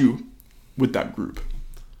 it taught you with that group.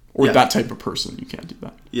 Or that type of person, you can't do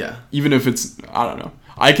that. Yeah. Even if it's, I don't know.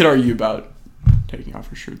 I could argue about taking off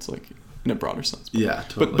your shirts, like in a broader sense. But, yeah,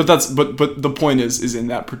 totally. But the point is in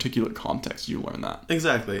that particular context, you learn that.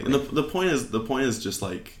 Exactly, and the point is just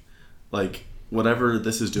like whatever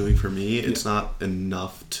this is doing for me, it's not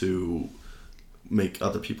enough to make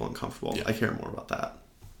other people uncomfortable. Yeah. I care more about that.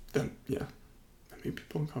 That made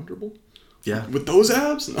people uncomfortable. Yeah, with those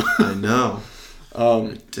abs. No. I know.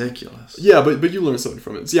 Ridiculous. Yeah, but you learn something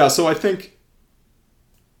from it. Yeah, so I think.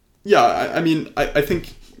 Yeah, I mean, I think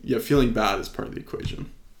feeling bad is part of the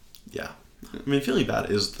equation. Yeah, I mean, feeling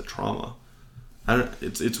bad is the trauma.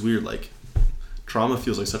 It's weird. Like, trauma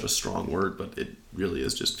feels like such a strong word, but it really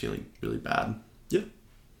is just feeling really bad. Yeah.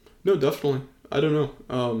 No, definitely. I don't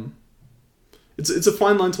know. It's a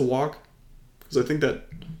fine line to walk, because I think that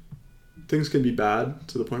things can be bad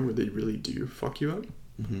to the point where they really do fuck you up.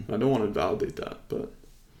 Mm-hmm. I don't want to validate that, but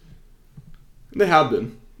they have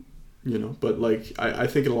been, but like I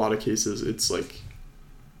think in a lot of cases it's like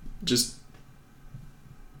just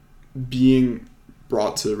being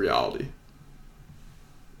brought to reality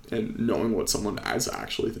and knowing what someone is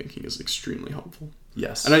actually thinking is extremely helpful.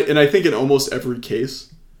 Yes. And I think in almost every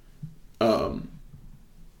case,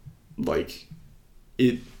 like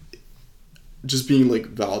it just being like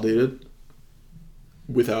validated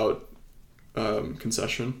without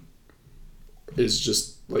concession is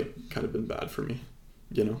just like kind of been bad for me,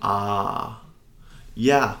 yeah.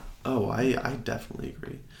 Oh, I definitely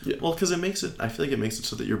agree. Yeah. Well, because I feel like it makes it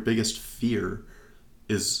so that your biggest fear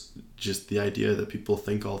is just the idea that people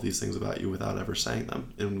think all these things about you without ever saying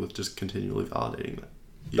them, and with just continually validating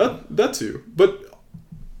that. That too. But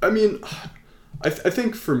I mean, I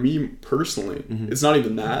think for me personally, it's not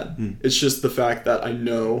even that. It's just the fact that I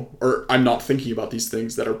know, or I'm not thinking about these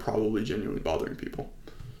things that are probably genuinely bothering people.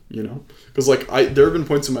 Because like there have been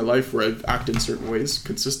points in my life where I've acted in certain ways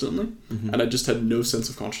consistently, and I just had no sense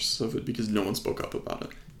of consciousness of it because no one spoke up about it.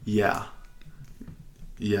 Yeah.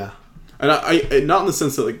 And I not in the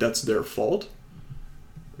sense that like that's their fault.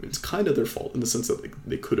 I mean, it's kind of their fault in the sense that like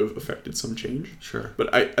they could have affected some change. Sure.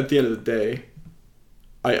 But at the end of the day,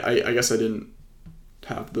 I guess I didn't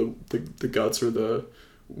have the guts or the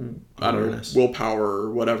awareness. Willpower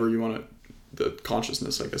or whatever you want to, the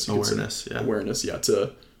consciousness, I guess you awareness, could say. Awareness,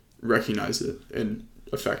 to recognize it and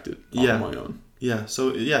affect it on my own. Yeah,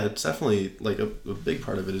 so it's definitely like a big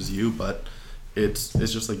part of it is you, but it's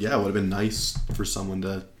just like, it would have been nice for someone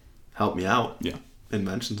to help me out. Yeah. And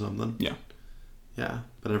mention something. Yeah. Yeah,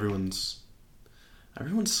 but everyone's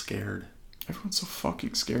scared. Everyone's so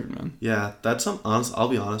fucking scared, man. Yeah, that's I'll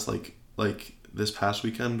be honest, like this past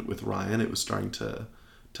weekend with Ryan, it was starting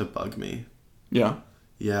to bug me. Yeah.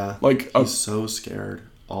 Yeah. Like he's so scared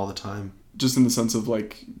all the time. Just in the sense of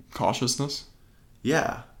like cautiousness?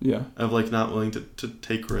 Yeah. Yeah. Of like not willing to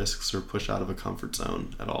take risks or push out of a comfort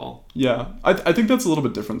zone at all. Yeah. I think that's a little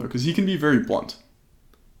bit different though, because he can be very blunt.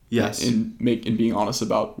 Yes. In being honest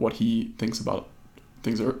about what he thinks about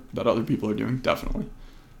things that other people are doing, definitely.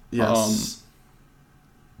 Yes.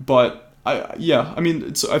 But I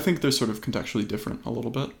mean, I think they're sort of contextually different a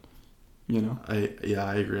little bit,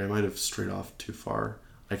 I agree. I might have strayed off too far.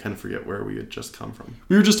 I kind of forget where we had just come from.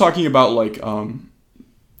 We were just talking about like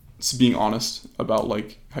being honest about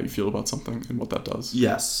like how you feel about something and what that does.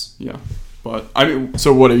 Yes. Yeah. But I mean,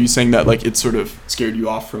 so what are you saying, that like it sort of scared you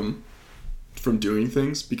off from from doing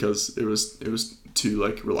things because it was too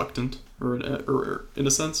like reluctant or in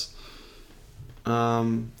a sense.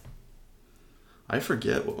 I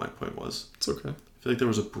forget what my point was. It's okay. I feel like there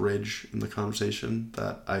was a bridge in the conversation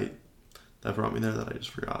that brought me there that I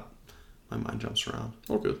just forgot. My mind jumps around.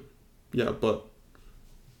 Oh, good. Yeah, but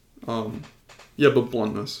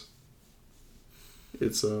bluntness.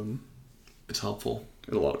 It's helpful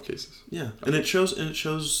in a lot of cases. Yeah, and it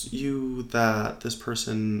shows you that this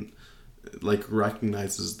person like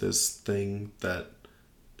recognizes this thing that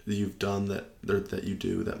you've done that you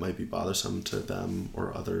do that might be bothersome to them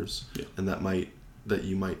or others, and that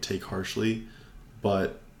you might take harshly,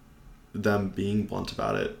 but them being blunt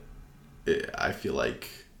about it, I feel like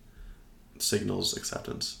signals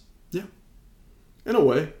acceptance. Yeah, in a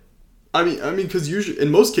way. I mean, because usually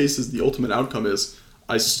in most cases the ultimate outcome is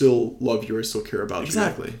I still love you, I still care about you.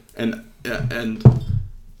 Exactly. And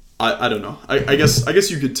I don't know. I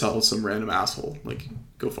guess you could tell some random asshole like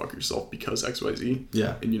go fuck yourself because XYZ.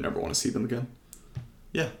 Yeah. And you never want to see them again.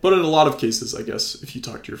 Yeah. But in a lot of cases, I guess if you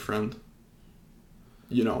talk to your friend,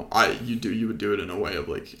 you know, you would do it in a way of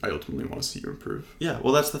like, I ultimately want to see you improve. Yeah,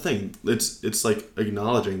 well, that's the thing. It's like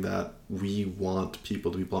acknowledging that we want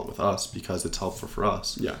people to be blunt with us because it's helpful for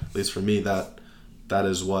us. Yeah. At least for me, that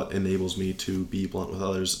is what enables me to be blunt with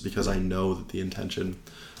others because I know that the intention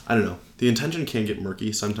can get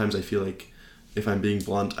murky. Sometimes I feel like if I'm being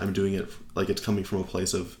blunt, I'm doing it like it's coming from a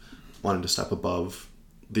place of wanting to step above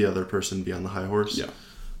the other person, be on the high horse. Yeah.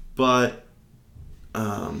 But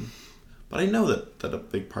I know that a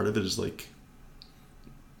big part of it is like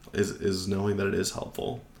is knowing that it is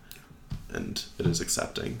helpful and it is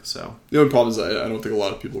accepting. So the only problem is I don't think a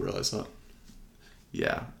lot of people realize that.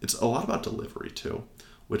 Yeah, it's a lot about delivery too,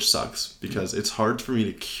 which sucks because it's hard for me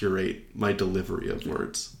to curate my delivery of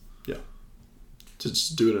words. Yeah, to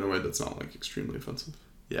just do it in a way that's not like extremely offensive.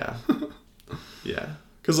 Yeah, yeah.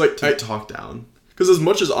 Because like I talk down. Because as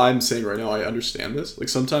much as I'm saying right now, I understand this. Like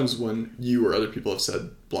sometimes when you or other people have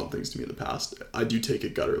said blunt things to me in the past, I do take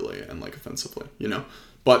it gutturally and like offensively, you know.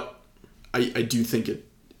 But I do think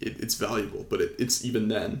it's valuable. But it's even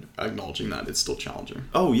then acknowledging that it's still challenging.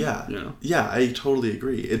 Oh yeah, you know. Yeah, I totally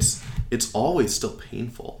agree. It's always still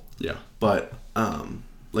painful. Yeah. But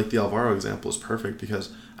like the Alvaro example is perfect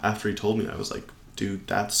because after he told me, I was like, dude,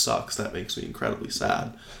 that sucks. That makes me incredibly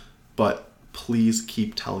sad. But please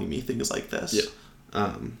keep telling me things like this. Yeah.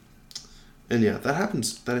 And yeah, that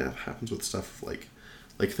happens with stuff like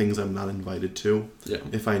things I'm not invited to. Yeah.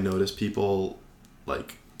 If I notice people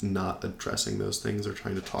like not addressing those things or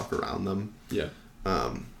trying to talk around them. Yeah.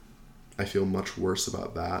 I feel much worse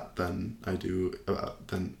about that than I do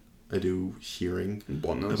hearing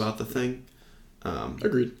about the thing.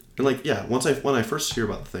 Agreed. And like, yeah, when I first hear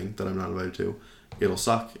about the thing that I'm not invited to, it'll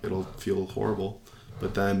suck. It'll feel horrible.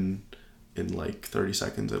 But then in like 30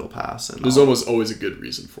 seconds it'll pass, and there's almost always a good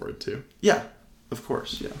reason for it too. Yeah, of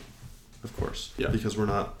course. Yeah, of course. Yeah, because we're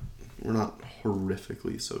not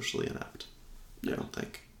horrifically socially inept. Yeah. I don't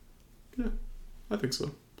think. Yeah, I think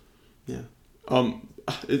so. Yeah.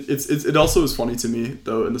 It also is funny to me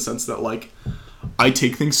though in the sense that like I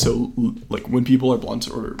take things so like when people are blunt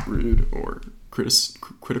or rude or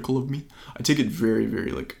critical of me, I take it very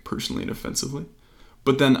very like personally and offensively.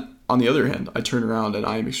 But then on the other hand, I turn around and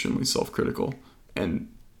I am extremely self-critical and,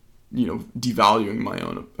 you know, devaluing my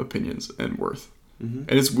own opinions and worth. Mm-hmm.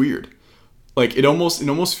 And it's weird. Like it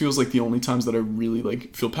almost feels like the only times that I really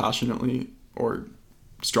like feel passionately or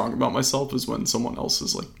strong about myself is when someone else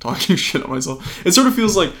is like talking shit on myself. It sort of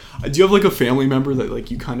feels like, do you have like a family member that like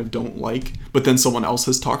you kind of don't like, but then someone else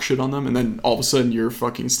has talked shit on them and then all of a sudden you're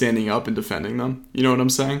fucking standing up and defending them? You know what I'm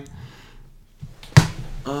saying?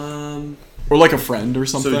 Or like a friend or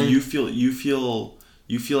something. So do you feel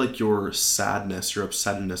like your sadness, your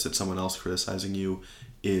upsetness at someone else criticizing you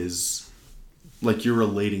is like you're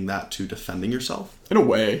relating that to defending yourself? In a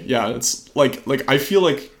way, yeah. It's like I feel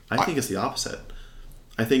like I think it's the opposite.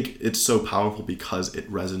 I think it's so powerful because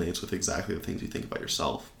it resonates with exactly the things you think about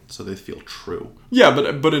yourself, so they feel true.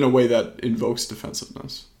 Yeah, but in a way that invokes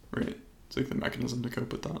defensiveness, right? It's like the mechanism to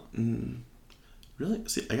cope with that. Really?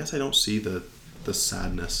 See, I guess I don't see the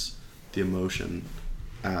sadness, the emotion,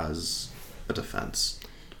 as a defense.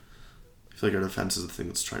 I feel like our defense is the thing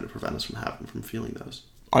that's trying to prevent us from feeling those.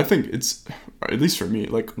 I think it's, at least for me,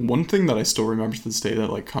 like one thing that I still remember to this day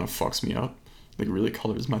that like kind of fucks me up, like really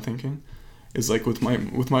colors my thinking, is like with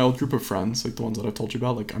my old group of friends, like the ones that I've told you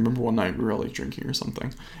about. Like I remember one night we were like drinking or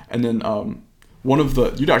something, and then one of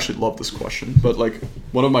the, you'd actually love this question, but like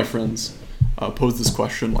one of my friends posed this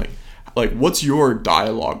question like what's your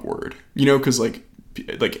dialogue word? You know, because like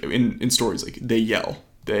in stories, like they yell,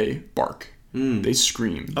 they bark, They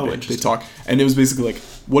scream. Oh, they talk. And it was basically like,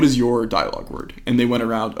 what is your dialogue word? And they went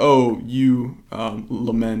around, oh, you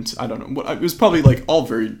lament. I don't know. It was probably like all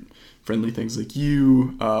very friendly things. Like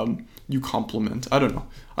you compliment. I don't know.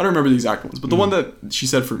 I don't remember the exact ones. But the one that she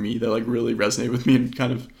said for me that like really resonated with me and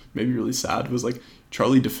kind of made me really sad was like,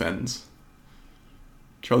 Charlie defends.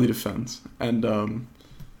 Charlie defends. And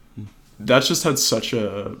that's just had such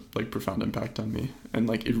a like profound impact on me. And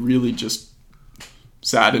like it really just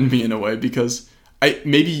saddened me in a way because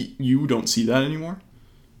maybe you don't see that anymore,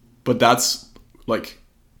 but that's like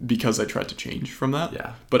because I tried to change from that.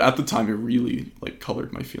 Yeah. But at the time, it really like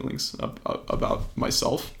colored my feelings about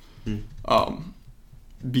myself,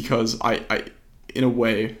 because I in a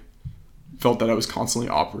way felt that I was constantly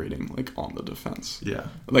operating like on the defense. Yeah.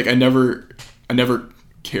 Like I never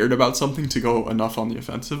cared about something to go enough on the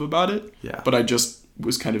offensive about it. Yeah. But I just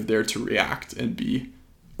was kind of there to react and be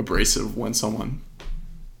abrasive when someone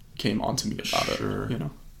came on to me about it, you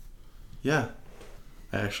know? Yeah.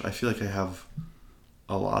 I feel like I have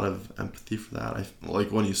a lot of empathy for that.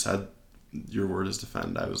 Like when you said your word is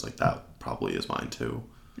defend, I was like, that probably is mine too.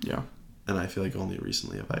 Yeah. And I feel like only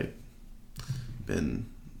recently have I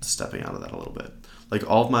been stepping out of that a little bit. Like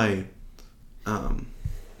all of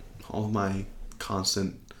my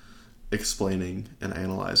constant explaining and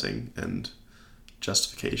analyzing and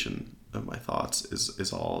justification of my thoughts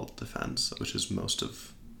is all defense, which is most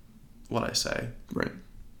of what I say. Right.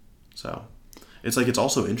 So it's like, it's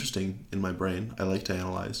also interesting in my brain. I like to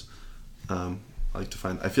analyze. I like to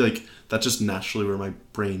find, I feel like that's just naturally where my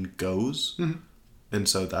brain goes. Mm-hmm. And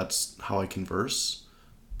so that's how I converse.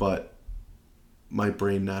 But my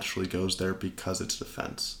brain naturally goes there because it's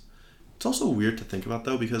defense. It's also weird to think about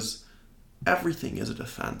though, because everything is a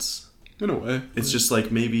defense. In a way. It's just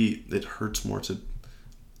like maybe it hurts more to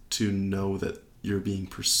know that you're being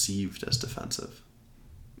perceived as defensive.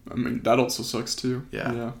 I mean, that also sucks too.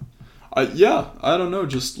 Yeah. I don't know.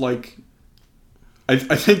 Just like, I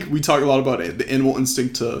think we talk a lot about the animal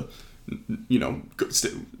instinct to,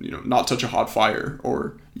 not touch a hot fire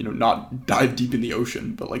or, not dive deep in the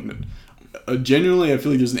ocean. But like, genuinely, I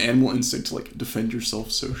feel like there's an animal instinct to like defend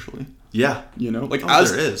yourself socially. Yeah. Like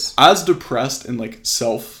there is. As depressed and like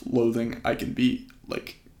self-loathing I can be,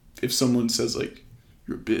 like if someone says like,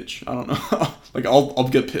 you're a bitch, I don't know. Like I'll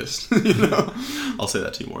get pissed, I'll say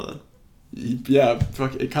that to you more than. Yeah,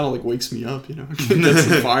 fuck, it kind of like wakes me up, It gets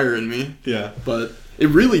some fire in me. Yeah. But it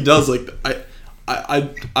really does. Like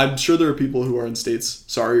I'm sure there are people who are in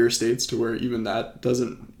sorrier states to where even that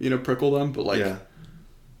doesn't, prickle them. But like,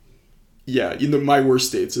 yeah, my worst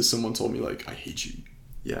states is someone told me like, I hate you.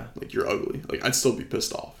 Yeah. Like you're ugly. Like I'd still be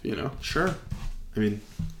pissed off, Sure. I mean,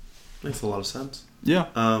 makes a lot of sense. Yeah.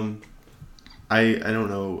 I don't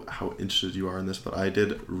know how interested you are in this, but I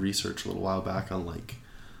did research a little while back on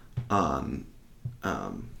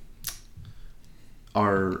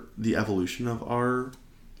the evolution of our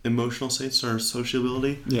emotional states, our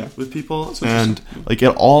sociability with people, and like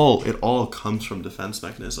it all comes from defense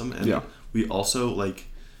mechanism, and we also like,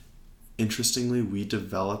 interestingly, we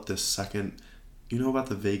developed this second. You know about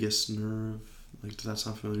the vagus nerve? Like, does that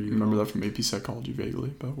sound familiar? You remember that from AP Psychology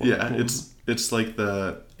vaguely? But it's like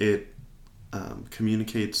it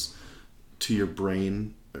communicates to your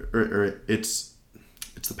brain, or it's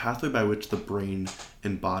the pathway by which the brain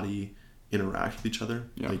and body interact with each other.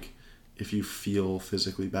 Yeah. Like, if you feel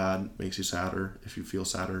physically bad, it makes you sadder. If you feel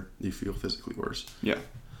sadder, you feel physically worse. Yeah.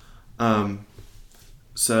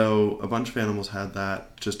 So a bunch of animals had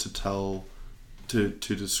that just to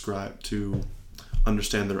describe, to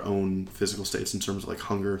understand their own physical states in terms of like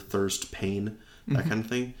hunger, thirst, pain, that kind of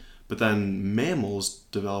thing. But then mammals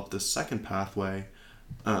developed this second pathway,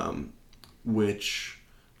 which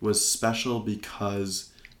was special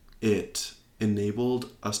because it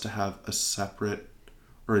enabled us to have a separate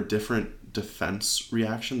or a different defense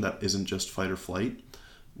reaction that isn't just fight or flight,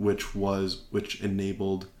 which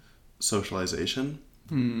enabled socialization.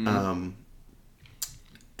 And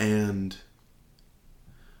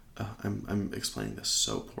I'm explaining this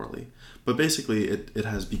so poorly, but basically it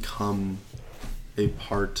has become a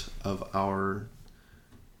part of our,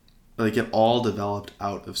 like, it all developed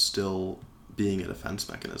out of still being a defense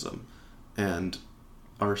mechanism, and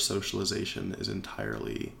our socialization is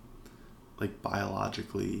entirely like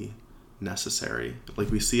biologically necessary.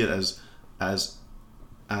 Like, we see it as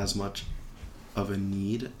much of a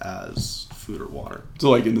need as food or water. So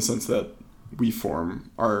like in the sense that we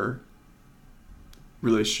form our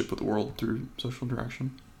relationship with the world through social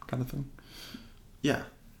interaction kind of thing. Yeah.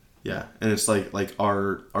 And it's like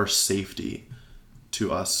our safety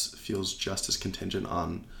to us feels just as contingent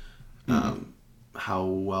on how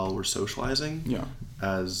well we're socializing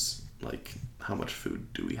as like, how much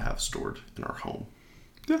food do we have stored in our home?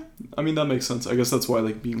 Yeah, I mean, that makes sense. I guess that's why,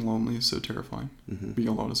 like, being lonely is so terrifying. Mm-hmm. Being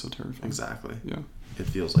alone is so terrifying. Exactly. Yeah. It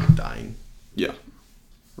feels like dying. Yeah.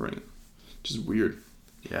 Right. Which is weird.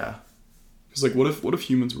 Yeah. Because, like, what if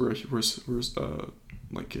humans were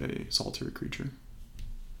like a solitary creature?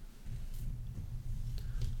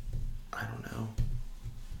 I don't know.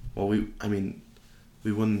 Well, I feel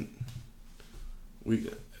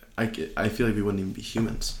like we wouldn't even be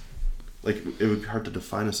humans. Like, it would be hard to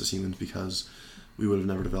define us as humans because we would have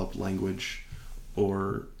never developed language,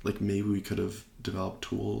 or, like, maybe we could have developed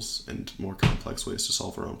tools and more complex ways to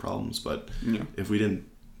solve our own problems. But if we didn't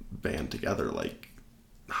band together, like,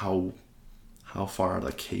 how far out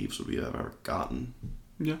of caves would we have ever gotten?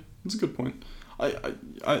 Yeah, that's a good point.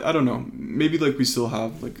 I don't know. Maybe, like, we still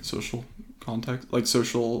have, like, social contact, like,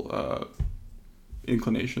 social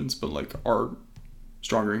inclinations, but, like, our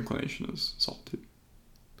stronger inclination is solitude.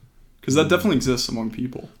 Because that definitely exists among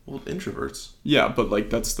people. Well, introverts. Yeah, but, like,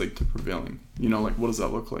 that's, like, the prevailing. You know, like, what does that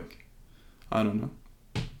look like? I don't know.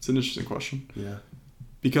 It's an interesting question. Yeah.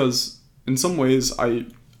 Because in some ways, I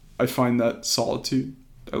find that solitude,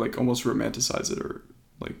 I, like, almost romanticize it or,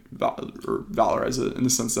 like, valorize it in the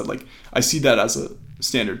sense that, like, I see that as a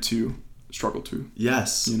standard to struggle to.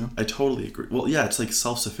 Yes. You know? I totally agree. Well, yeah, it's like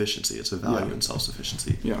self-sufficiency. It's a value in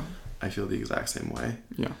self-sufficiency. Yeah. I feel the exact same way.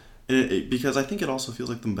 Yeah. And because I think it also feels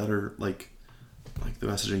like the better, like the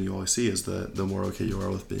messaging you always see is the more okay you are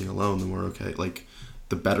with being alone, the more okay, like,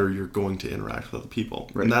 the better you're going to interact with other people.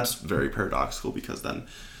 Right. And that's very paradoxical because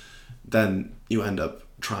then you end up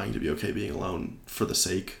trying to be okay being alone for the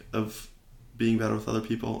sake of being better with other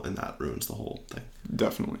people, and that ruins the whole thing.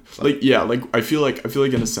 Definitely. So, like, yeah, like, I feel like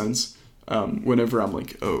in a sense, whenever I'm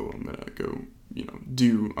like, oh, I'm gonna go, you know,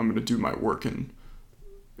 I'm gonna do my work in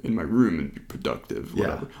my room and be productive,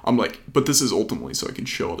 whatever. Yeah. I'm like, but this is ultimately so I can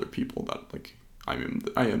show other people that, like, I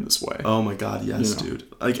am this way. Oh my God, yes, you know?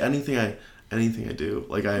 Dude. Like, anything I do,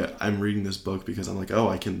 like, I'm reading this book because I'm like,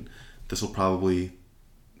 oh, this will probably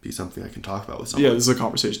be something I can talk about with someone. Yeah, this is a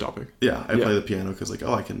conversation topic. Yeah, I play the piano because, like,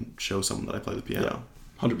 oh, I can show someone that I play the piano.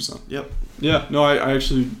 Yeah, 100%. Yep. Yeah, no, I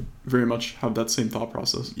actually very much have that same thought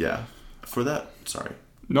process. Yeah. For that, sorry.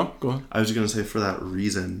 No, go ahead. I was just going to say, for that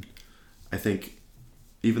reason, I think,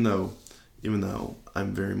 even though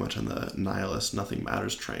I'm very much on the nihilist, nothing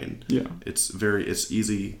matters train, it's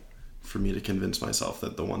easy for me to convince myself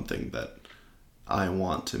that the one thing that I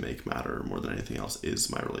want to make matter more than anything else is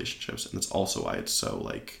my relationships. And that's also why it's so,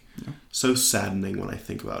 like, so saddening when I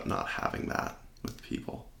think about not having that with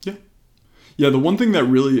people. Yeah. Yeah, the one thing that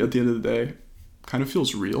really, at the end of the day, kind of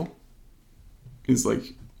feels real is,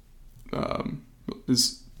 like,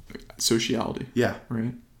 is sociality. Yeah.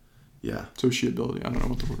 Right? Yeah. Sociability. I don't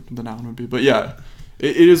know what the noun would be. But yeah,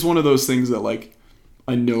 it is one of those things that, like,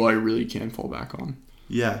 I know I really can fall back on.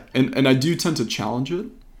 Yeah. And I do tend to challenge it.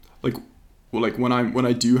 Like when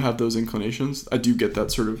I do have those inclinations, I do get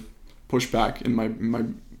that sort of pushback in my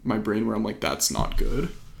brain where I'm like, that's not good.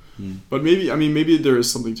 But maybe there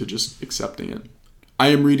is something to just accepting it. I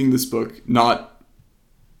am reading this book not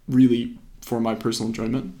really for my personal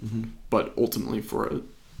enjoyment, but ultimately for a,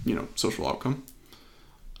 you know, social outcome.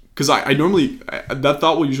 Because I normally, that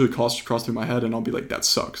thought will usually cross through my head, and I'll be like, that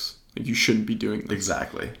sucks. Like, you shouldn't be doing this.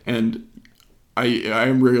 Exactly. And I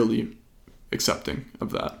am rarely accepting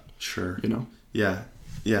of that. Sure. You know? Yeah.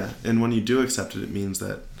 Yeah. And when you do accept it, it means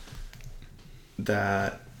that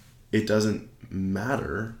it doesn't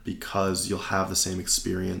matter because you'll have the same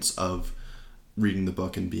experience of reading the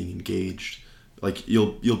book and being engaged. Like,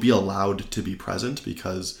 you'll be allowed to be present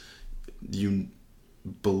because you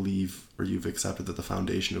believe, or you've accepted that the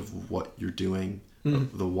foundation of what you're doing,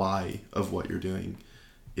 the why of what you're doing,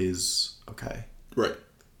 is okay. Right.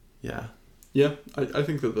 Yeah. Yeah, I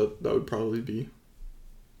think that would probably be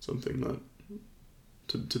something that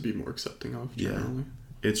to be more accepting of generally.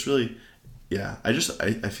 Yeah. It's really, yeah. I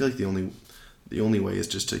feel like the only way is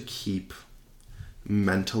just to keep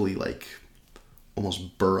mentally, like,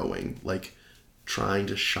 almost burrowing, like, trying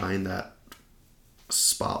to shine that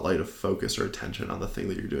spotlight of focus or attention on the thing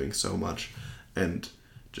that you're doing so much, and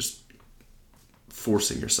just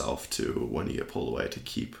forcing yourself to, when you get pulled away, to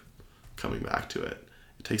keep coming back to it.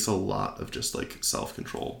 It takes a lot of just, like,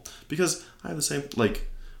 self-control, because I have the same, like,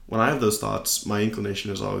 when I have those thoughts, my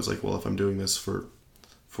inclination is always like, well, if I'm doing this for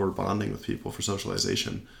bonding with people, for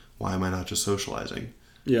socialization, why am I not just socializing?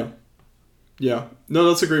 Yeah. No,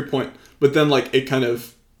 that's a great point. But then, like, it kind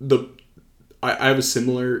of, I have a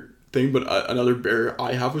similar thing, but another barrier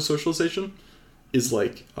I have with socialization is,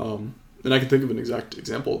 like, and I can think of an exact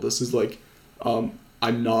example of this, is, like,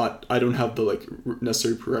 I don't have the, like,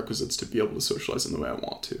 necessary prerequisites to be able to socialize in the way I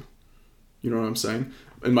want to. You know what I'm saying?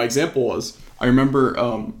 And my example was, I remember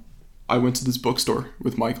I went to this bookstore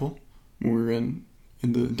with Michael when we were in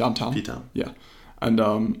the downtown. P-Town. Yeah.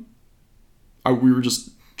 And we were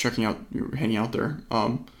just checking out, we were hanging out there.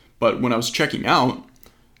 But when I was checking out,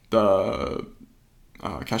 the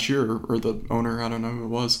cashier or the owner, I don't know who it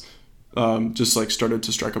was, just like started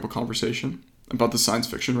to strike up a conversation about the science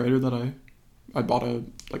fiction writer that I bought a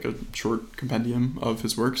short compendium of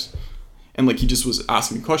his works. And like he just was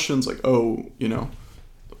asking me questions like, oh, you know,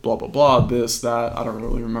 blah, blah, blah, this, that. I don't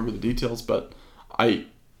really remember the details, but I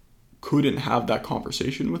couldn't have that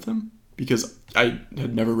conversation with him because I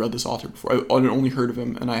had never read this author before. I had only heard of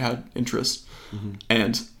him and I had interest. Mm-hmm.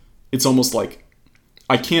 And it's almost like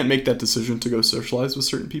I can't make that decision to go socialize with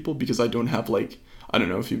certain people because I don't have like, I don't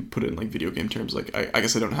know if you put it in like video game terms, like I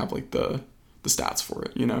guess I don't have like the stats for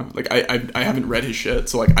it, you know? Like I haven't read his shit,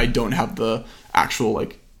 so like I don't have the actual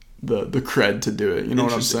like the cred to do it. You know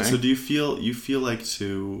what I'm saying? So do you feel like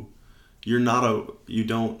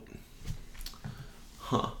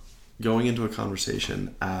going into a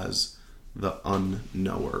conversation as the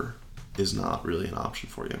unknower is not really an option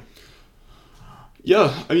for you?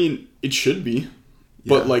 Yeah, I mean, it should be. Yeah.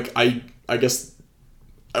 But like I guess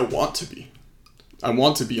I want to be. I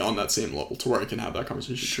want to be on that same level to where I can have that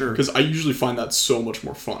conversation. Sure. Because I usually find that so much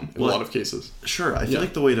more fun in a lot of cases. Sure. I feel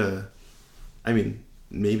like the way to, I mean,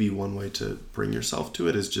 maybe one way to bring yourself to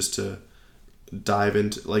it is just to dive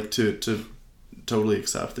into, like, to totally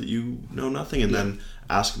accept that you know nothing and then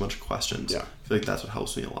ask a bunch of questions. Yeah. I feel like that's what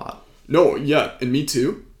helps me a lot. No, yeah. And me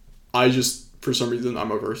too. I just, for some reason,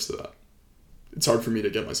 I'm averse to that. It's hard for me to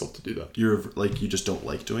get myself to do that. You're like, you just don't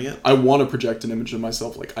like doing it? I want to project an image of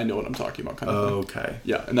myself like I know what I'm talking about kind of thing. Okay.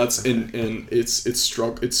 Yeah, and that's and it's a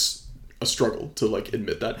struggle to like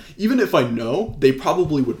admit that. Even if I know, they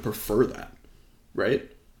probably would prefer that. Right?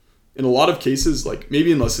 In a lot of cases, like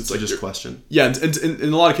maybe unless it's like just question. Yeah, and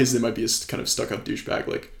in a lot of cases they might be a kind of stuck up douchebag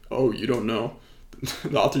like, "Oh, you don't know."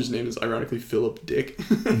 The author's name is ironically Philip Dick.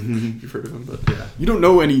 Mm-hmm. You've heard of him, but yeah. You don't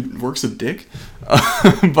know any works of Dick.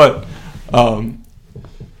 But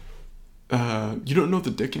you don't know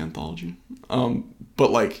the Dick anthology,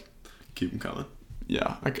 but like, keep them coming.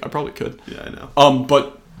 Yeah, I probably could. Yeah, I know.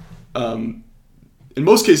 But in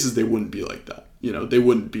most cases they wouldn't be like that. You know, they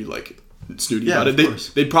wouldn't be like snooty about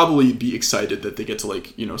it. They'd probably be excited that they get to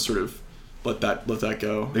like, you know, sort of let that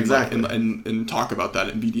go. Exactly. And talk about that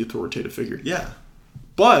and be the authoritative figure. Yeah.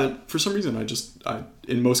 But for some reason, I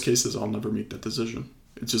in most cases I'll never make that decision.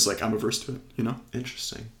 It's just like I'm averse to it. You know.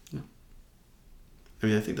 Interesting. Yeah. I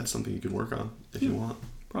mean, I think that's something you could work on if you want.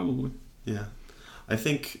 Probably. Yeah. I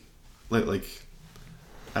think, like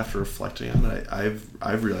after reflecting on it,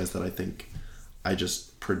 I've realized that I think I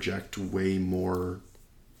just project way more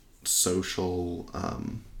social,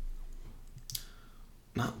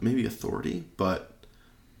 not maybe authority, but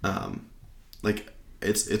like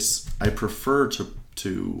it's I prefer to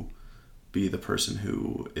be the person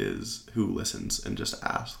who listens and just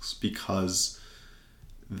asks, because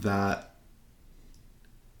that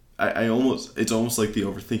it's almost like the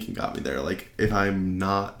overthinking got me there. Like if I'm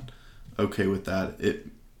not okay with that, it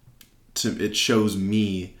shows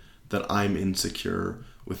me that I'm insecure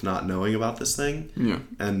with not knowing about this thing. Yeah.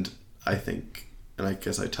 And I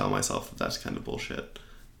guess I tell myself that that's kind of bullshit.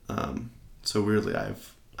 So weirdly I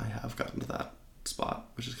have gotten to that spot,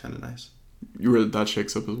 which is kind of nice. That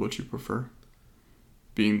shakes up as what you prefer?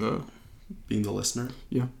 Being the listener?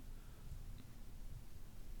 Yeah.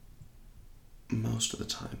 Most of the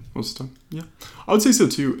time. Yeah. I would say so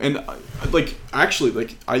too. And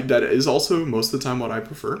that is also most of the time what I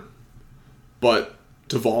prefer. But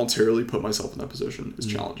to voluntarily put myself in that position is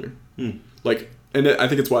challenging. Like, and I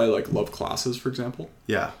think it's why I like love classes, for example.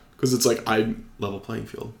 Yeah. Because it's like level playing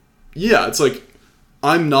field. Yeah, it's like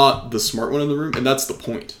I'm not the smart one in the room, and that's the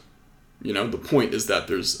point. You know, the point is that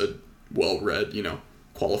there's a well-read, you know,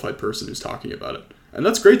 qualified person who's talking about it. And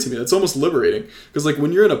that's great to me. That's almost liberating. Because, like,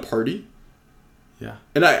 when you're in a party... Yeah.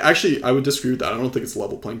 And I would disagree with that. I don't think it's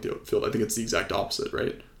level playing field. I think it's the exact opposite,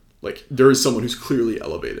 right? Like, there is someone who's clearly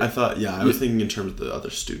elevated. I was thinking in terms of the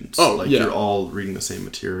other students. Oh, like, yeah. You're all reading the same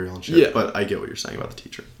material and shit. Yeah. But I get what you're saying about the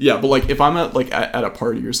teacher. Yeah, but, like, if I'm at a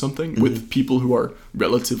party or something with people who are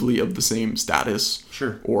relatively of the same status...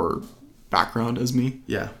 Sure. Or background as me...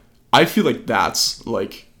 Yeah. I feel like that's,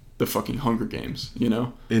 like, the fucking Hunger Games, you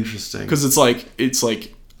know? Interesting. Because it's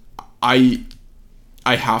like, I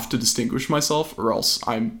have to distinguish myself, or else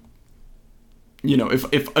I'm, you know,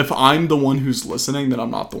 if I'm the one who's listening, then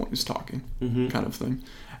I'm not the one who's talking, kind of thing.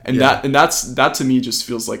 And that to me just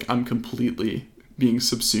feels like I'm completely being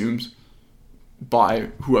subsumed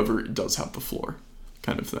by whoever does have the floor,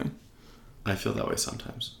 kind of thing. I feel that way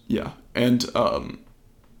sometimes. Yeah. And I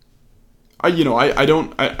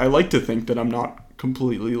like to think that I'm not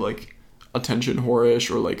completely like attention whorish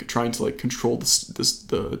or like trying to like control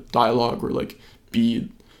the dialogue or like be,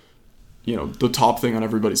 you know, the top thing on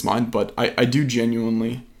everybody's mind, but I do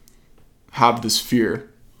genuinely have this fear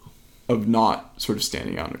of not sort of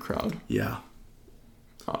standing out in a crowd. Yeah.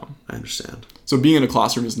 I understand. So being in a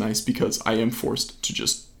classroom is nice because I am forced to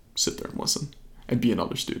just sit there and listen and be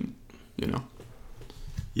another student, you know?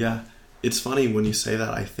 Yeah. It's funny when you say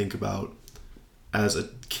that. I think about, as a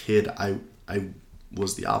kid, I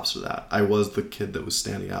was the opposite of that. I was the kid that was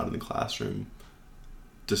standing out in the classroom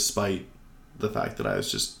despite the fact that I was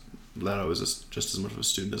just as much of a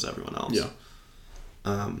student as everyone else. Yeah.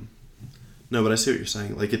 No, but I see what you're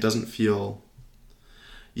saying. Like, it doesn't feel...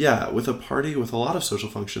 Yeah, with a party, with a lot of social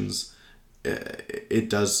functions, it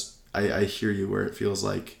does... I hear you where it feels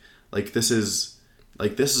like this is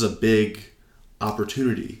a big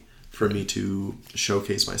opportunity for me to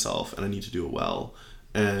showcase myself, and I need to do it well.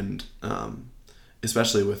 And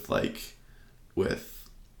especially with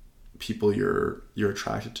people you're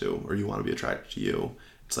attracted to, or you want to be attracted to you,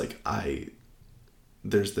 it's like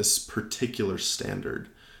there's this particular standard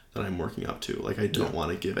that I'm working up to. Like, I don't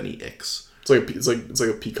want to give any icks. It's like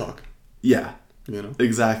a peacock. Yeah. You know?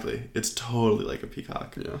 Exactly. It's totally like a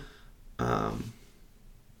peacock. Yeah.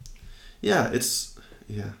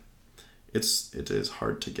 It is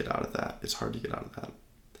hard to get out of that. It's hard to get out of that.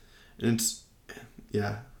 And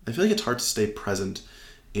I feel like it's hard to stay present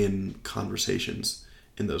in conversations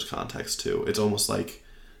in those contexts too. It's almost like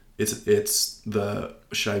it's the,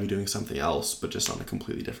 should I be doing something else, but just on a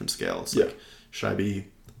completely different scale. It's like, should I be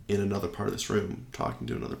in another part of this room talking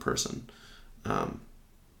to another person?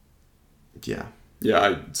 Yeah,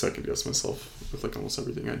 I second guess myself with like almost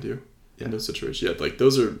everything I do in those situations. Yeah, like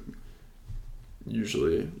those are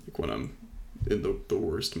usually like when I'm in the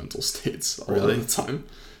worst mental states all the time.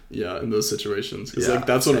 Yeah, in those situations. Because like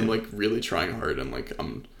that's when I'm like really trying hard, and like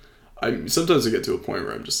I sometimes I get to a point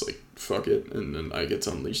where I'm just like, fuck it, and then I get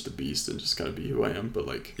to unleash the beast and just kind of be who I am. But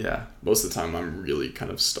like most of the time I'm really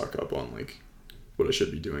kind of stuck up on like what I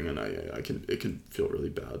should be doing, and it can feel really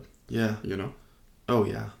bad. Yeah. You know? Oh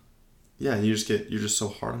yeah. Yeah, and you're just so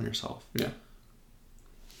hard on yourself. Yeah.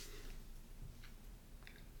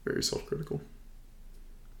 Very self-critical.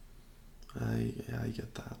 I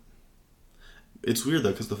get that. It's weird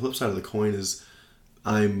though, because the flip side of the coin is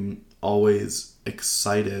I'm always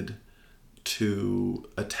excited to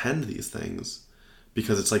attend these things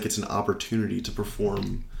because it's like it's an opportunity to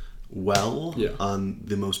perform well on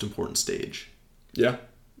the most important stage. Yeah.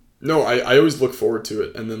 No, I always look forward to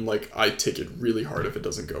it, and then like I take it really hard if it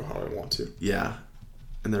doesn't go how I want to. Yeah.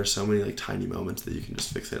 And there are so many like tiny moments that you can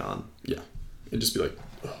just fixate on. Yeah. And just be like,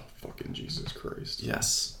 oh, fucking Jesus Christ.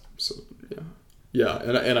 Yes. So yeah,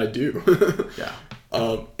 and I do. Yeah.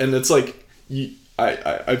 And it's like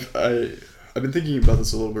I've been thinking about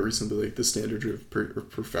this a little bit recently, like the standard of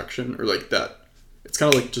perfection, or like that. It's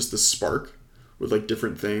kind of like just the spark with like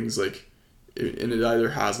different things, like, and it either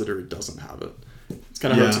has it or it doesn't have it. It's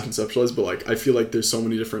kind of hard to conceptualize, but like I feel like there's so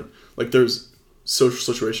many different, like there's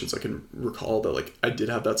social situations I can recall that like I did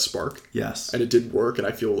have that spark. Yes. And it did work, and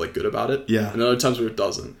I feel like good about it. Yeah. And other times where it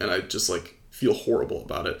doesn't, and I just like feel horrible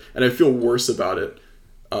about it, and I feel worse about it,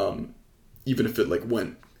 even if it like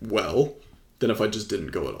went well, than if I just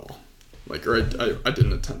didn't go at all, like, or I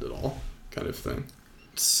didn't attend at all, kind of thing.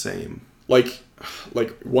 Same. Like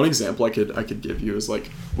one example I could give you is like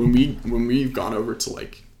when we've gone over to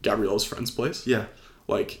like Gabriella's friend's place. Yeah.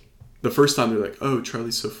 Like the first time they're like, oh,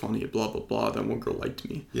 Charlie's so funny, blah blah blah. Then one girl liked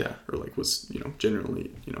me. Yeah. Or like was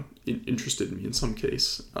genuinely interested in me in some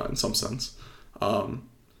case, in some sense.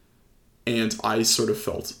 And I sort of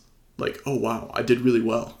felt like, oh wow, I did really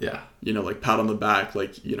well. Yeah. Like pat on the back,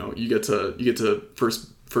 like, you get to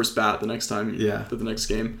first bat the next time the next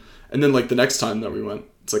game. And then like the next time that we went,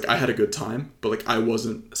 it's like I had a good time, but like I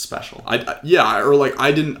wasn't special. Or like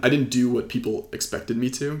I didn't do what people expected me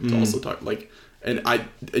to also talk, like, and I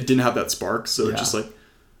didn't have that spark, so it's just like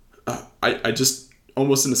I just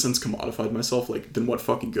almost in a sense commodified myself, like, then what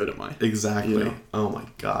fucking good am I? Exactly. Oh my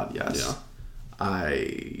god, yes.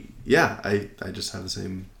 Yeah. I just have the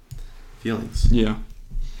same feelings. Yeah.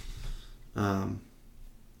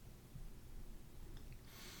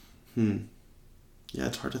 Yeah,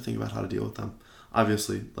 it's hard to think about how to deal with them.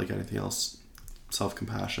 Obviously, like anything else,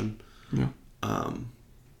 self-compassion. Yeah.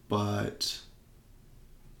 But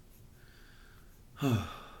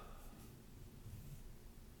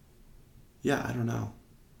yeah, I don't know.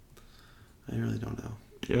 I really don't know.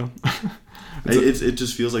 Yeah. It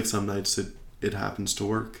just feels like some nights it happens to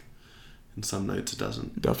work, and some nights it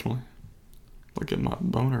doesn't. Definitely. I'll get my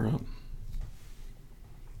boner up.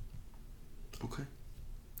 Okay.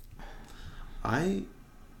 I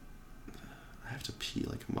have to pee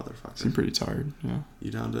like a motherfucker. I'm pretty tired. Yeah.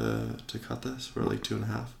 You down to cut this for like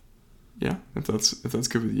 2.5? Yeah, if that's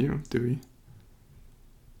good with you, Dewey.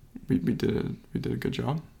 We did a good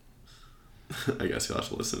job. I guess you'll have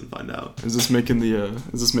to listen and find out. Is this making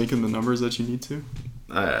the numbers that you need to?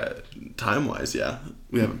 Time wise, yeah.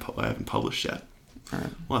 I haven't published yet. All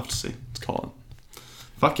right, we'll have to see. Let's call it.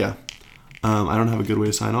 Fuck yeah. I don't have a good way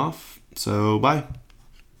to sign off, so bye.